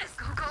 Take this.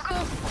 Go.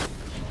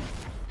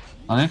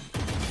 Honey?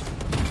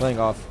 Playing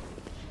off.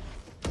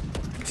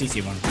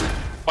 CC one.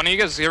 One of you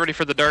guys get ready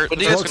for the dart. What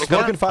do you guys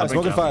Smoking five.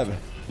 Smoking five.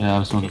 Yeah,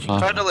 I'm smoking Try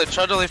flash.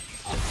 to leave.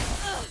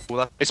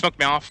 They smoked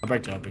me off. I'll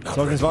break it up.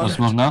 Smoking I'll spawn.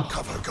 smoke now.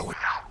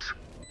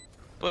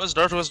 What was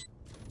dart? Was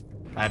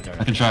I have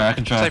to. I can try.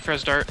 Cypher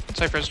has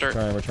dart.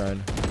 We're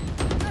trying.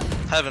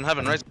 heaven,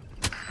 right?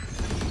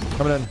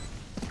 Coming in.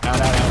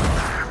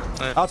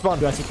 Out. Out spawn.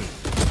 Do I CT?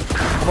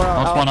 Come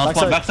on, I'll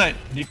spawn. Backside.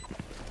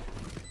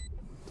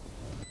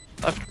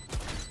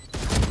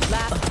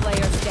 Last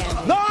player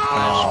standing.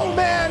 No,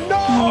 man, no!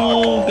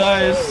 Oh,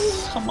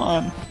 guys. Come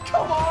on.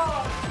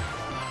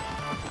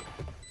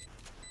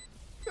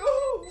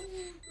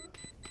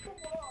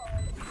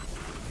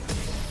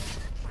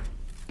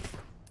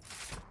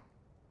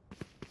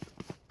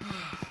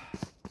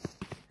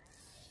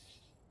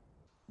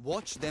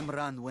 Watch them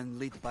run when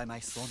lit by my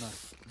sonar.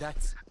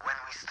 That's when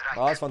we strike.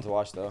 Oh, that's fun to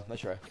watch though. Nice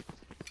try.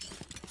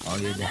 Oh,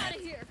 you're dead. Out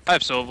of here. I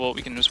have Soul Vault.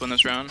 We can just win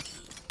this round.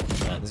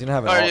 He's gonna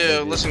have an Alright, alt, yeah,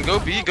 maybe. listen, go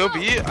B.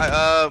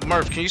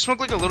 Marv, can you smoke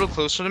like a little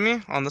closer to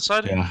me on this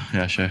side?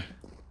 Yeah, sure.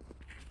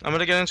 I'm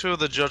gonna get into it with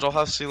the judge. I'll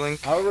have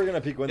C-Link. How are we gonna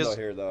peek window Yes.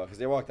 here though? Because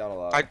they walk down a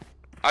lot.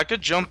 I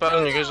could jump out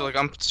and you guys are like,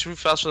 I'm too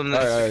fast for them.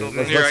 Alright, to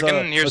let's- Here, I let's,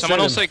 can. Here, let's someone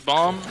trade else him. take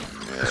bomb.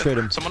 Let's trade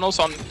him. Someone else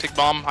on take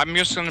bomb. I'm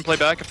just gonna play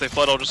back. If they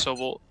flood, I'll just Soul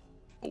Vault.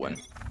 We'll win.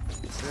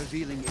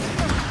 revealing area.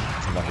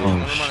 Oh, Never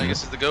mind, I shit.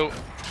 guess it's the GOAT.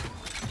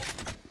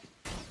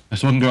 I'm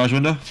smoking garage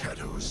window.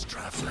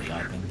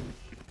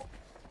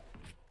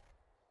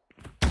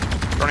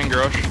 Running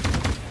garage.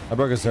 I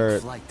broke his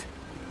turret. Flight.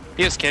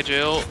 He has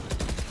KJ ult.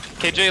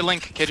 KJ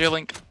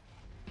Link.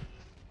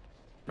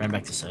 Ran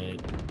back to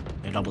side.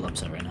 They're doubled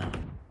upset right now.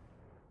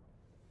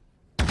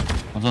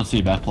 I'm on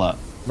C, back plat.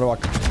 I'm gonna walk.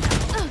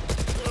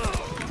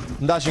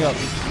 I'm dashing up.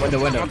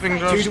 Window. Jumping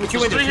garage. Two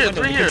There's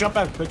three here. Jump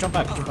back.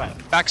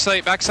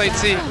 Backside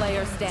C.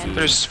 Player standing.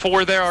 There's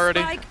 4 there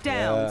already. Spike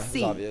down. Yeah, it's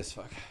C. obvious.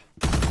 Fuck.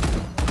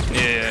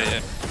 Yeah.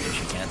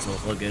 She can't.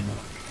 cancel. Look good.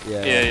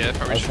 Yeah.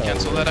 Probably should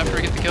cancel that after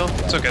we get the kill.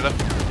 It's okay though.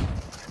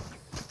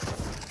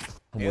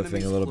 I'm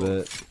whiffing a little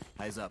bit.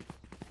 Eyes up.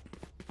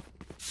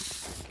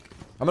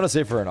 I'm gonna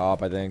save for an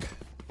op, I think.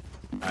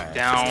 Alright.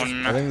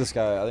 Down. I think this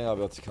guy, I think I'll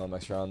be able to kill him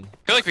next round. I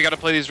feel like we gotta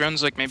play these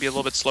rounds like maybe a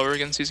little bit slower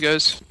against these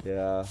guys.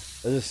 Yeah.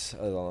 I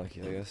don't like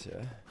it, I guess,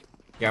 yeah.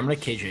 Yeah, I'm gonna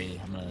KJ.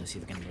 I'm gonna see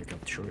if I can work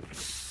up short.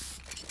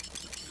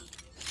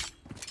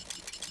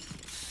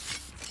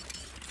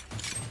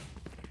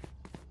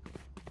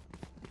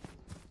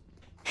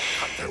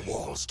 Cut their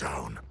walls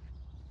down.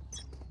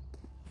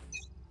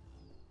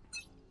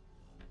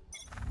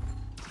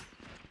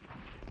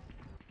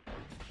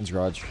 It's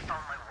garage.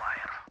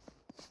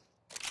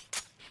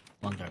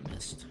 One guard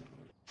missed.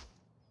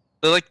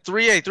 They're like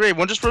 3A, 3A.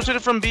 One just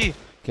rotated from B.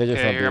 KJ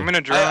Okay, front here, I'm B.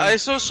 gonna draw. I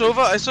saw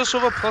Sova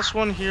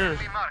 +1 here.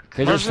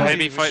 KJ's front.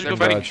 Maybe They're they're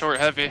fighting short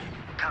heavy.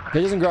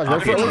 KJ's in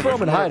garage. Wait for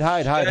him and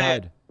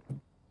hide.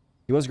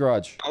 He was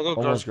garage. I'll go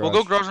Almost garage.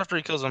 We'll go garage after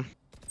he kills him.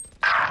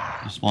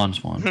 Spawn.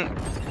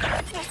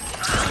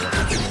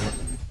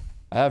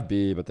 I have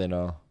B, but they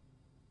know.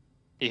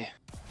 Yeah.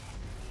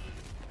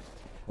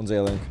 One's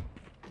A-Link.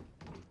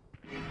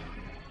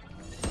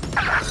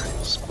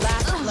 Last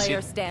player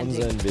One's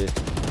standing. in B.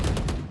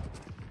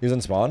 He was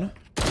in spawn?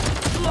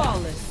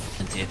 Flawless.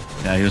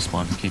 Yeah, he was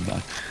spawn. He came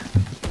back.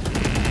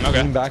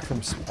 Okay. Came back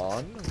from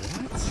spawn?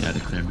 What? Yeah, they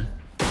cleared me.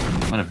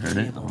 Might have heard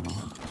it. I don't know.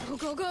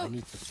 Go. I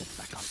need to sit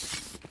back up.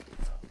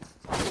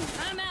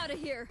 I'm out of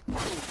here.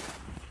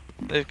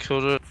 They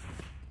killed it.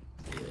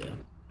 Yeah.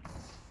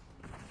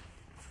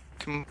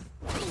 Come.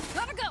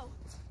 Gotta go.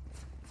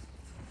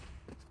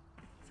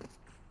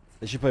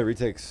 They should play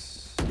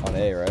retakes on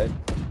A, right?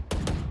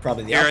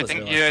 Probably the Here, I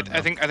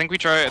opposite. think we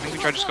try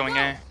just going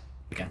A.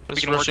 Okay. We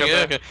Just can work rushing up it.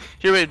 there. Okay.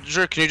 Here, wait,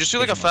 Jer, can you just do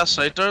like a fast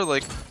sight there,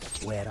 like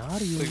Where are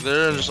you?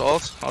 there, and just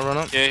ult? I'll run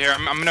up. Yeah, here,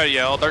 I'm gonna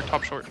I'll dart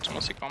top short. It's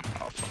mostly calm.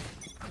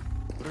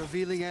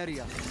 Revealing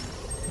area.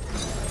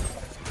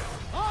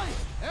 I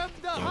am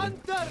the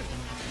hunter.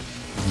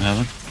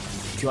 Heaven.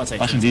 If you want to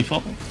Flashing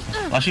default.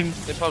 Flashing.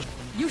 They push.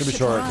 You Could be should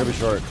short, run. could be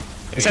short.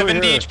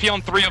 70 HP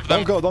on 3 of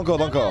them. Don't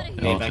go.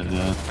 Yeah,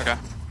 yeah. Okay.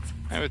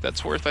 Maybe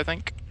that's worth, I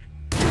think.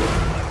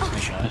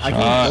 Nice shot. I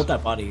can hold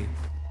that body.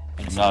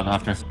 I'm down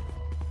after.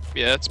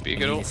 Yeah, it's be a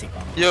good ult.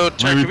 Yo,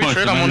 Ter, can we push,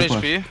 trade on 1 maybe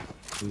HP?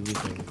 We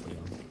play.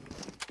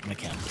 I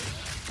can't.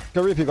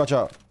 Go repeat, watch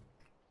out.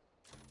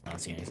 I don't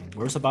see anything.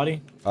 Where's the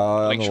body?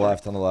 On the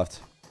short.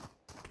 left.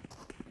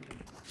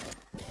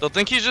 They'll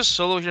think he's just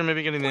solo here,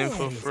 maybe getting the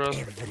info for us.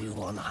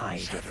 Everyone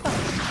hide.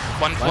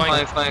 One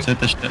flank. Flank. Set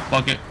the shit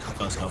bucket.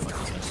 Go, fuck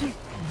these guys.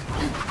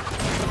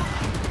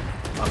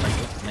 I like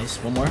it. Nice.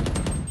 One more. In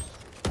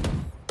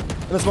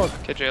the smoke.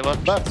 KJ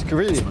left. Left,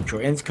 Kaviri. One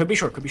short. And could be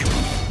short.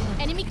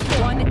 Enemy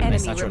One enemy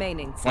not short.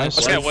 remaining. Nice.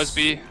 This guy was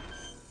B.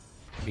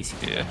 BC.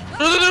 Yeah.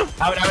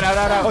 Out.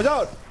 Oh,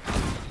 down.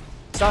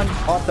 Stun.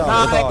 Off down.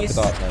 Nice. Good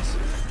thought. Nice.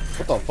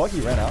 What the fuck? He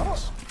ran out?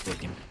 Good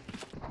game.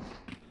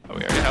 Oh,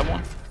 we already have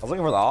one. I was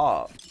looking for the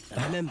op.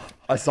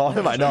 I saw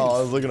him. I know.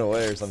 I was looking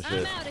away or some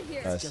shit. I'm out of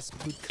here. Nice.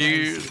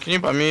 Can you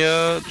buy me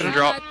a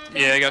Drop.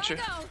 Yeah, I got you.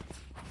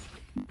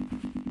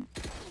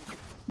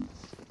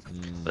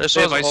 They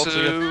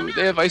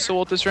have ISO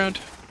ult this round.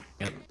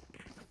 Yep.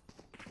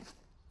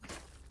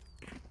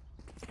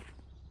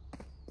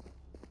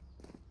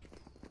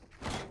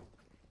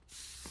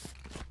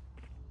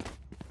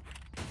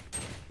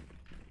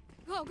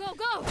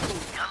 Go.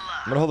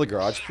 I'm gonna hold the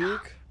garage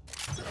peek.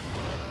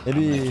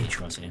 Maybe. I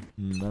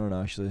don't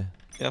know actually.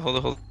 Yeah,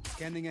 hold it.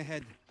 Scanning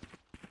ahead.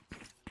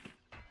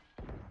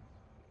 I'm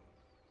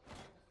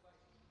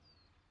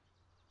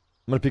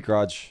gonna peek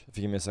garage if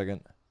you give me a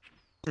second.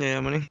 Yeah,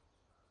 money.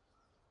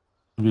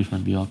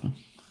 Refund be open.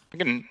 I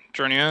can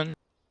journey in.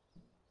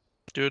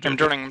 Do it. I'm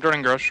joining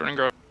garage.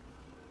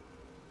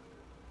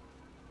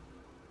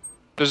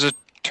 There's a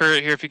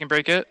turret here if you can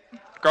break it.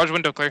 Garage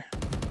window clear.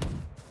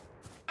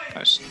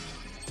 Nice.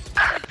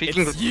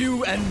 Peeking. It's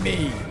you and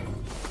me.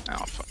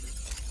 Oh, fuck.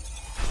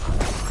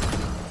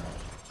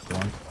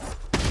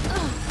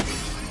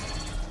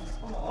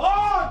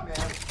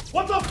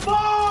 What the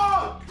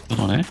fuck? Good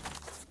one, eh?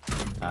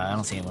 I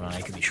don't see anyone on.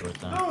 I could be short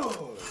though.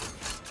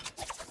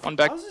 One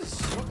back.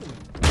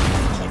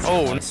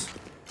 Oh, Nice.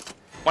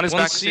 One is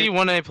one back. C,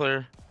 one A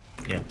player.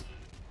 Yeah.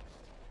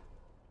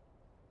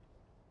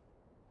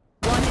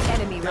 One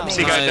enemy C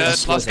remaining. guy dead.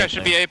 Nice. Last guy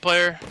should be A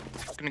player.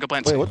 Gonna go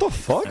plant. Wait, what the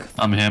fuck?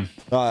 I'm him.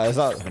 Nah, it's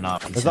not.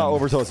 not. It's not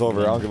over till it's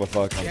over. I don't give a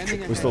fuck.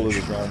 We still lose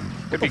this round.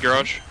 Could be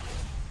garage.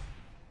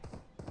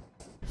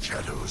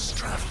 Shadows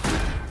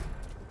traveling.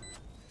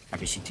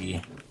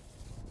 RBCT.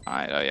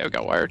 Yeah, we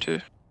got wire too.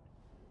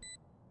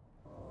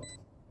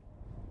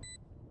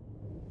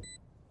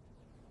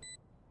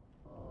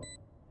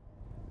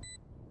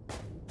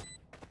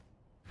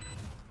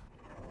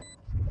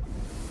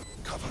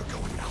 Cover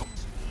going out.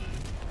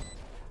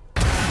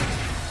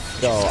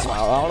 Yo,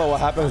 I don't know what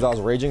happened because I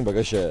was raging, but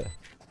good shit.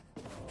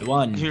 The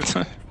one.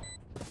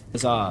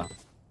 Huzzah.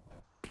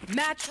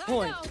 Match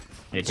point.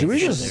 Hey, Should we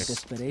take the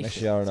just... shot there.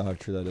 Actually, I don't know how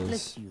true that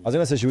is. I was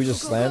gonna say, should we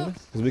just slam?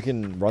 Because we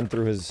can run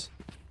through his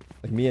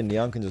Like me and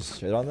Neon can just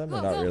hit on them,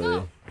 or not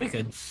really? We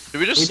could. If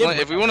we just slam,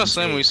 if we want to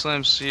slam, we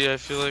slam C. I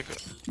feel like.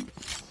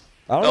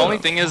 I don't The know. only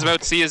thing is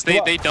about C is they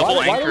double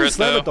why anchor it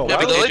though. though? Yeah,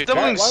 but they're like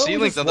doubling Why don't C we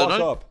link just though, walk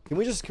don't? up? Can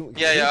we just?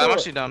 Yeah, I'm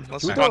actually down.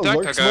 Let's Can we go. throw a Contact?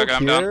 lurk Okay, smoke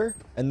I'm down. here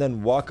and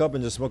then walk up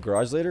and just smoke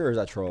garage later, or is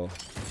that troll?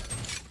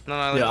 No,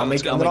 I like Yeah, that. I'll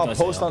Let's make- go. And then I'll I'll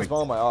post on break-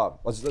 spawn my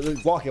op. Let's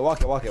walk it.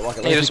 Let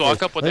You me just peek walk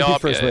first. up with Let the me peek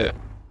op. first, Yeah. wait.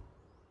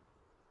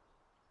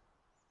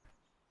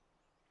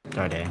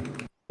 Alright.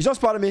 He jump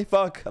spotted me.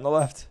 Fuck on the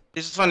left.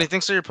 He's fine. He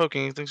thinks that you're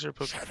poking. He thinks you're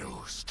poking.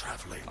 Shadows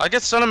traveling. I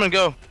get stun him and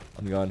go.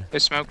 I'm gone. They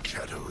smoke.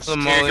 Shadows. The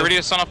Here, molly. get ready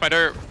to stun off my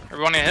dirt.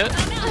 Everyone get hit.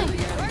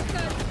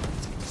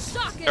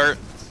 Shock it. Dirt.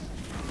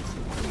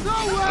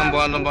 I'm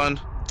blind.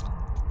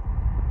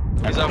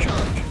 He's out.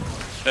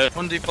 Hit.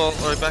 One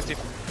default or back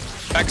default.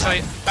 Back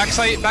sight. Back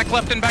sight. Back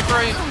left and back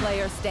right.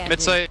 Player standing.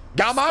 Mid sight.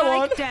 Got my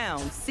one. Spike down.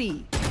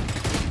 C.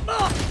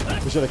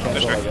 We should have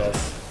canceled, I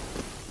guess.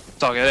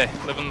 It's all good.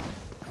 Hey, living.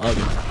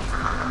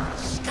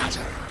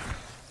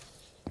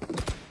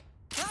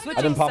 I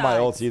didn't pop my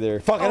ults either.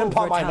 Fuck, I didn't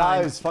pop my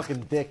Overtime. knives.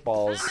 Fucking dick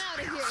balls.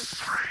 I'm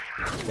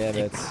out of here. Damn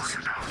it.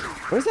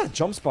 Where's that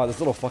jump spot? This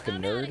little fucking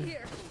I'm out of nerd.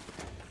 here.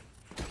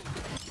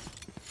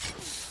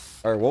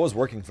 Alright, what was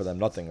working for them?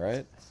 Nothing,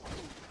 right?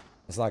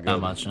 That's not good.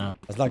 Not much, no.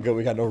 That's not good.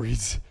 We got no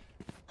reads.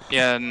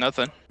 Yeah,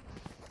 nothing.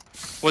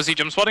 Was he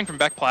jump spotting from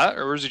back plat,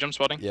 or was he jump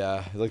spotting?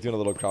 Yeah, he's like doing a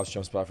little crouch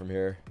jump spot from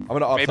here. I'm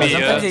gonna up Maybe,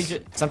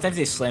 top. Sometimes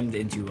they slammed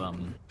into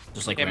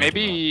just like Yeah, random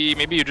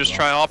maybe you just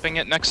try hopping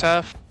it next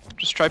half.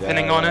 Just try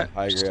pinning on it.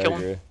 I Just agree, kill I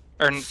him. agree.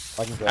 Or I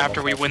can kill him after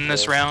on we top win for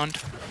this sure. round.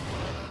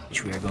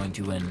 which we are going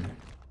to win.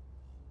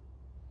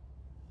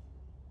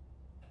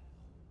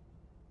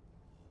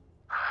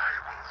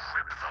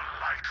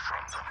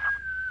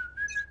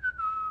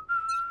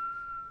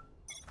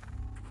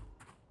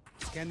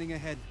 Scanning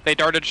ahead. They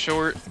darted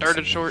short. Cannot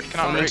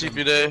I'm in break.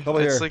 TP day. Over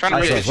here. It's like Trying to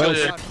really make Wait,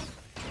 it. wait.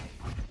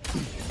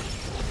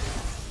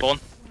 Pulling.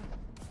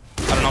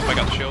 I don't know if I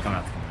got the shield. Come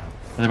out.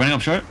 Are they running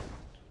up short?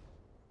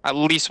 At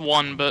least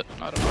one, but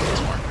I don't know if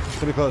it's more.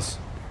 Pretty close.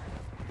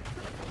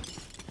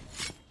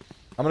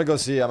 I'm gonna go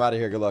see. I'm out of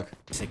here. Good luck.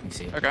 Take me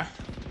see it. Okay.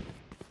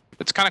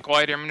 It's kind of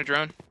quiet here. I'm gonna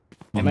drone.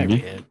 It might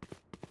be it.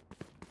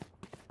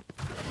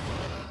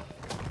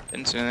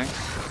 Didn't see anything.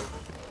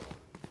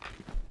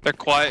 They're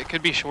quiet.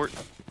 Could be short.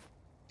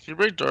 Can you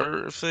break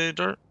dart if they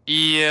dart?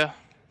 Yeah.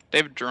 They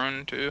have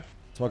drone too.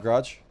 Smoke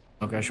garage.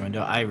 Oh, crash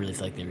window. I really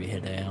feel like they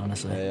re-hit A,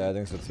 honestly. Yeah, I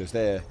think so too.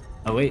 Stay.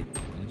 Oh wait.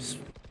 It's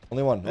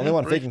Only one. Only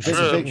one. break Faking. trip.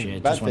 Faking.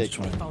 shit. Bad Just one, fake. just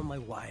one. Found my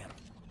wire.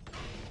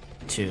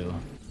 2.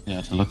 Yeah,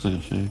 it looks like a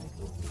fake.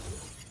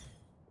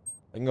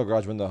 I can go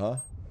garage window, huh?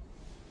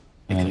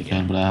 Yeah, they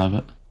can, but I have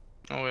it.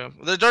 Oh yeah.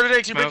 They darted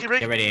A. Keep break.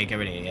 Get ready, get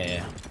ready.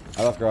 Yeah.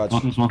 I left garage.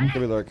 Smoking.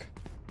 Could be lurk.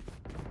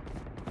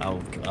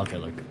 I'll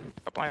kill lurk.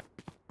 Apply.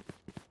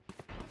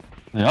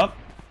 They up?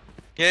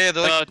 Yeah,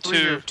 they're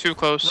like Too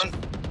close. Run.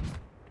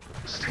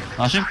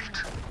 Flashing?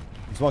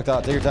 Smoked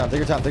out. Take your time. Take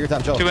your time. Take your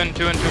time. Chill. Two in.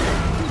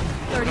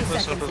 30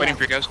 seconds Waiting left.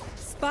 for you guys.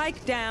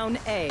 Spike down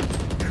A.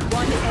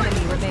 One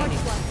enemy remaining.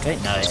 Okay,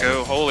 nice. Let's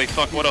go. Holy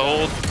fuck, what a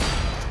hold.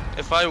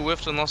 If I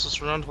whiffed and lost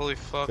this round, holy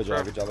fuck. Good bro.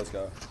 job. Good job. Let's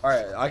go. All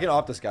right, I can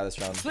opt this guy this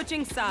round.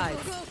 Switching sides.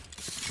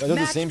 Do the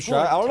Match same point.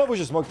 strat. I don't know if we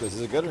should smoke this.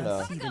 Is it good or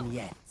no? See them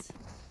yet,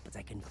 but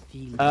I can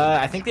feel.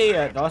 I think they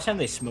the last time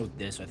they smoked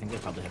this, I think they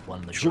probably had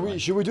one in the short line.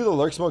 Should we do the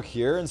lurk smoke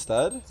here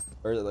instead?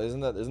 Or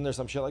isn't there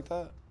some shit like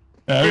that?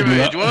 Yeah, Wait, we do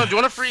that. do you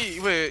wanna free?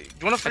 Wait, do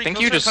you wanna free? think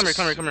kill you shot? just-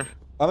 come here.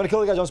 I'm gonna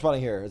kill the guy jump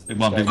spotting here. Big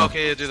one, big one.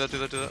 Okay, yeah, do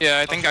that. Yeah,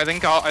 I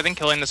think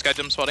killing this guy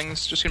jump spotting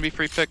is just gonna be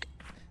free pick.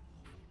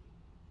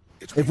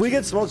 If we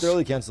get smoked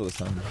early, cancel this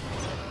time.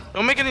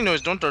 Don't make any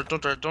noise. Don't dart.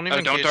 Don't even. Oh,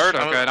 don't engage. dart?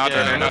 Okay, not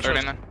yeah, darting, not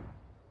darting then.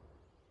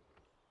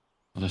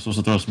 Are they supposed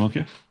to throw a smoke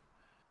here?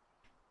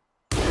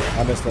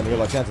 I missed them. Good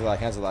luck. Cancel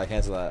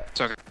that.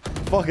 It's okay.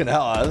 Fucking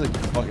hell, that was a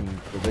fucking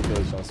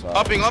ridiculous jump spot.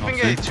 Upping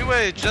A.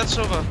 2A. Jett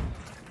Sova.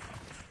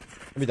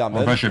 Let me down I'll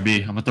mid. pressure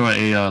B. I'm gonna throw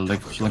a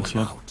link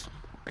smoke.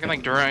 I can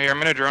like drone here. I'm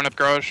gonna drone up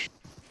garage.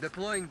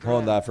 Deploying Hold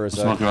on that for a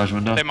Smoke sec. garage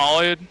window. They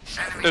mollied.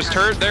 There's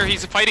turret there.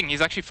 He's fighting.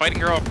 He's actually fighting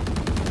girl.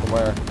 From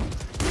where?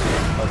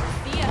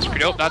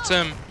 Screwed up. That's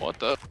him. What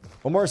the?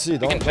 One more C.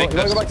 can Don't fake you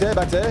wanna this. go back to A?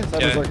 Back to A?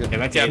 Cyber's Yeah. lurking. Yeah,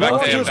 back to Yeah, A, back No,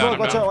 to watch A, out, I'm down,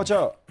 watch I'm out, watch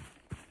out.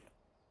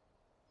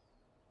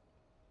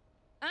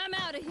 I'm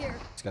out of here.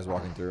 This guy's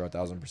walking through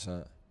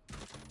 1000%.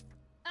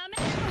 I'm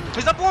out.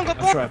 He's up long.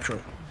 I'm sure.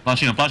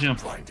 Flashing him.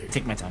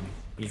 Take my time.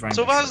 He's running.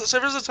 Sova has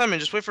Sever's the timing.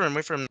 Just wait for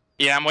him.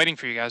 Yeah, I'm waiting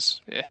for you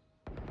guys. Yeah.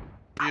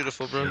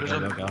 Beautiful, bro. Good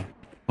job. Go.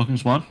 Smoking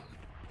spawn.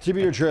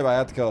 TB your trip. I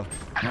have to kill.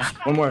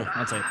 One more.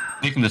 That's it.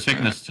 Faking this.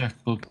 Check.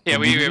 Yeah,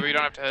 we don't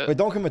have to hit. Wait,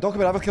 don't commit. I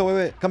have a kill.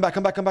 Wait. Come back.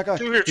 Out.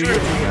 Two here.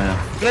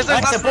 Yeah. Nice, Both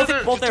last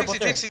there, both there.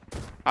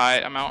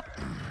 Alright, I'm out.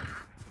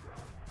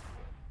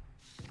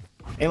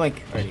 Hey,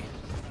 Link. Ready.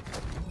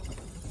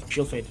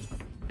 Shield fade.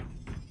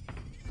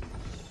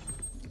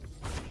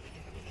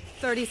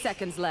 30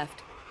 seconds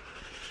left.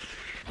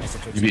 Nice,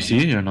 it took You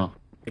BC or no?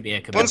 Could be,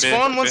 could One be.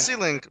 spawn, one Okay. C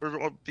link,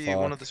 or B, Fuck.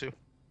 one of the two.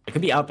 It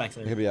could be out back He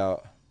there. could be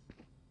out.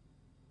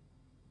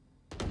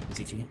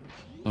 CT.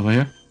 Over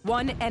here.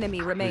 One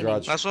enemy remaining.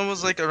 Garage. Last one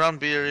was like around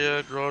B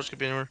area. Garage could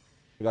be anywhere.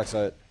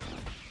 Backside.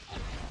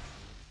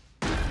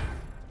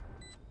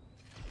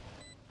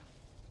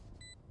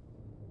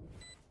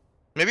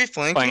 Maybe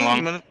flanking.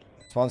 Playing long.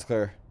 Spawn's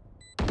clear.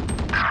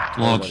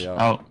 Lodge,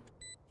 out.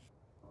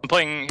 I'm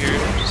playing here.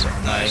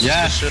 Nice.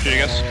 Yeah. Shoot, you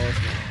guys.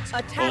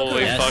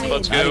 Holy Attackers fuck, win.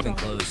 let's Not go. even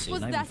close, dude.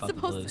 Was Not even that fucking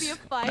supposed close. to be a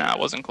fight? Nah, it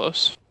wasn't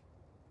close.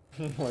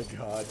 Oh my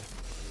god.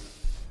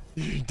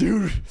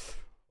 Dude.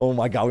 Oh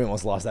my god, we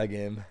almost lost that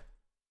game.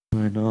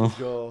 I know. Let's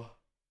go.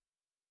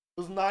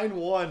 It was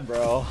 9-1,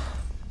 bro.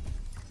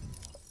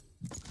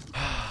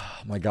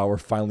 Oh my god, we're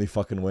finally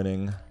fucking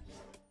winning.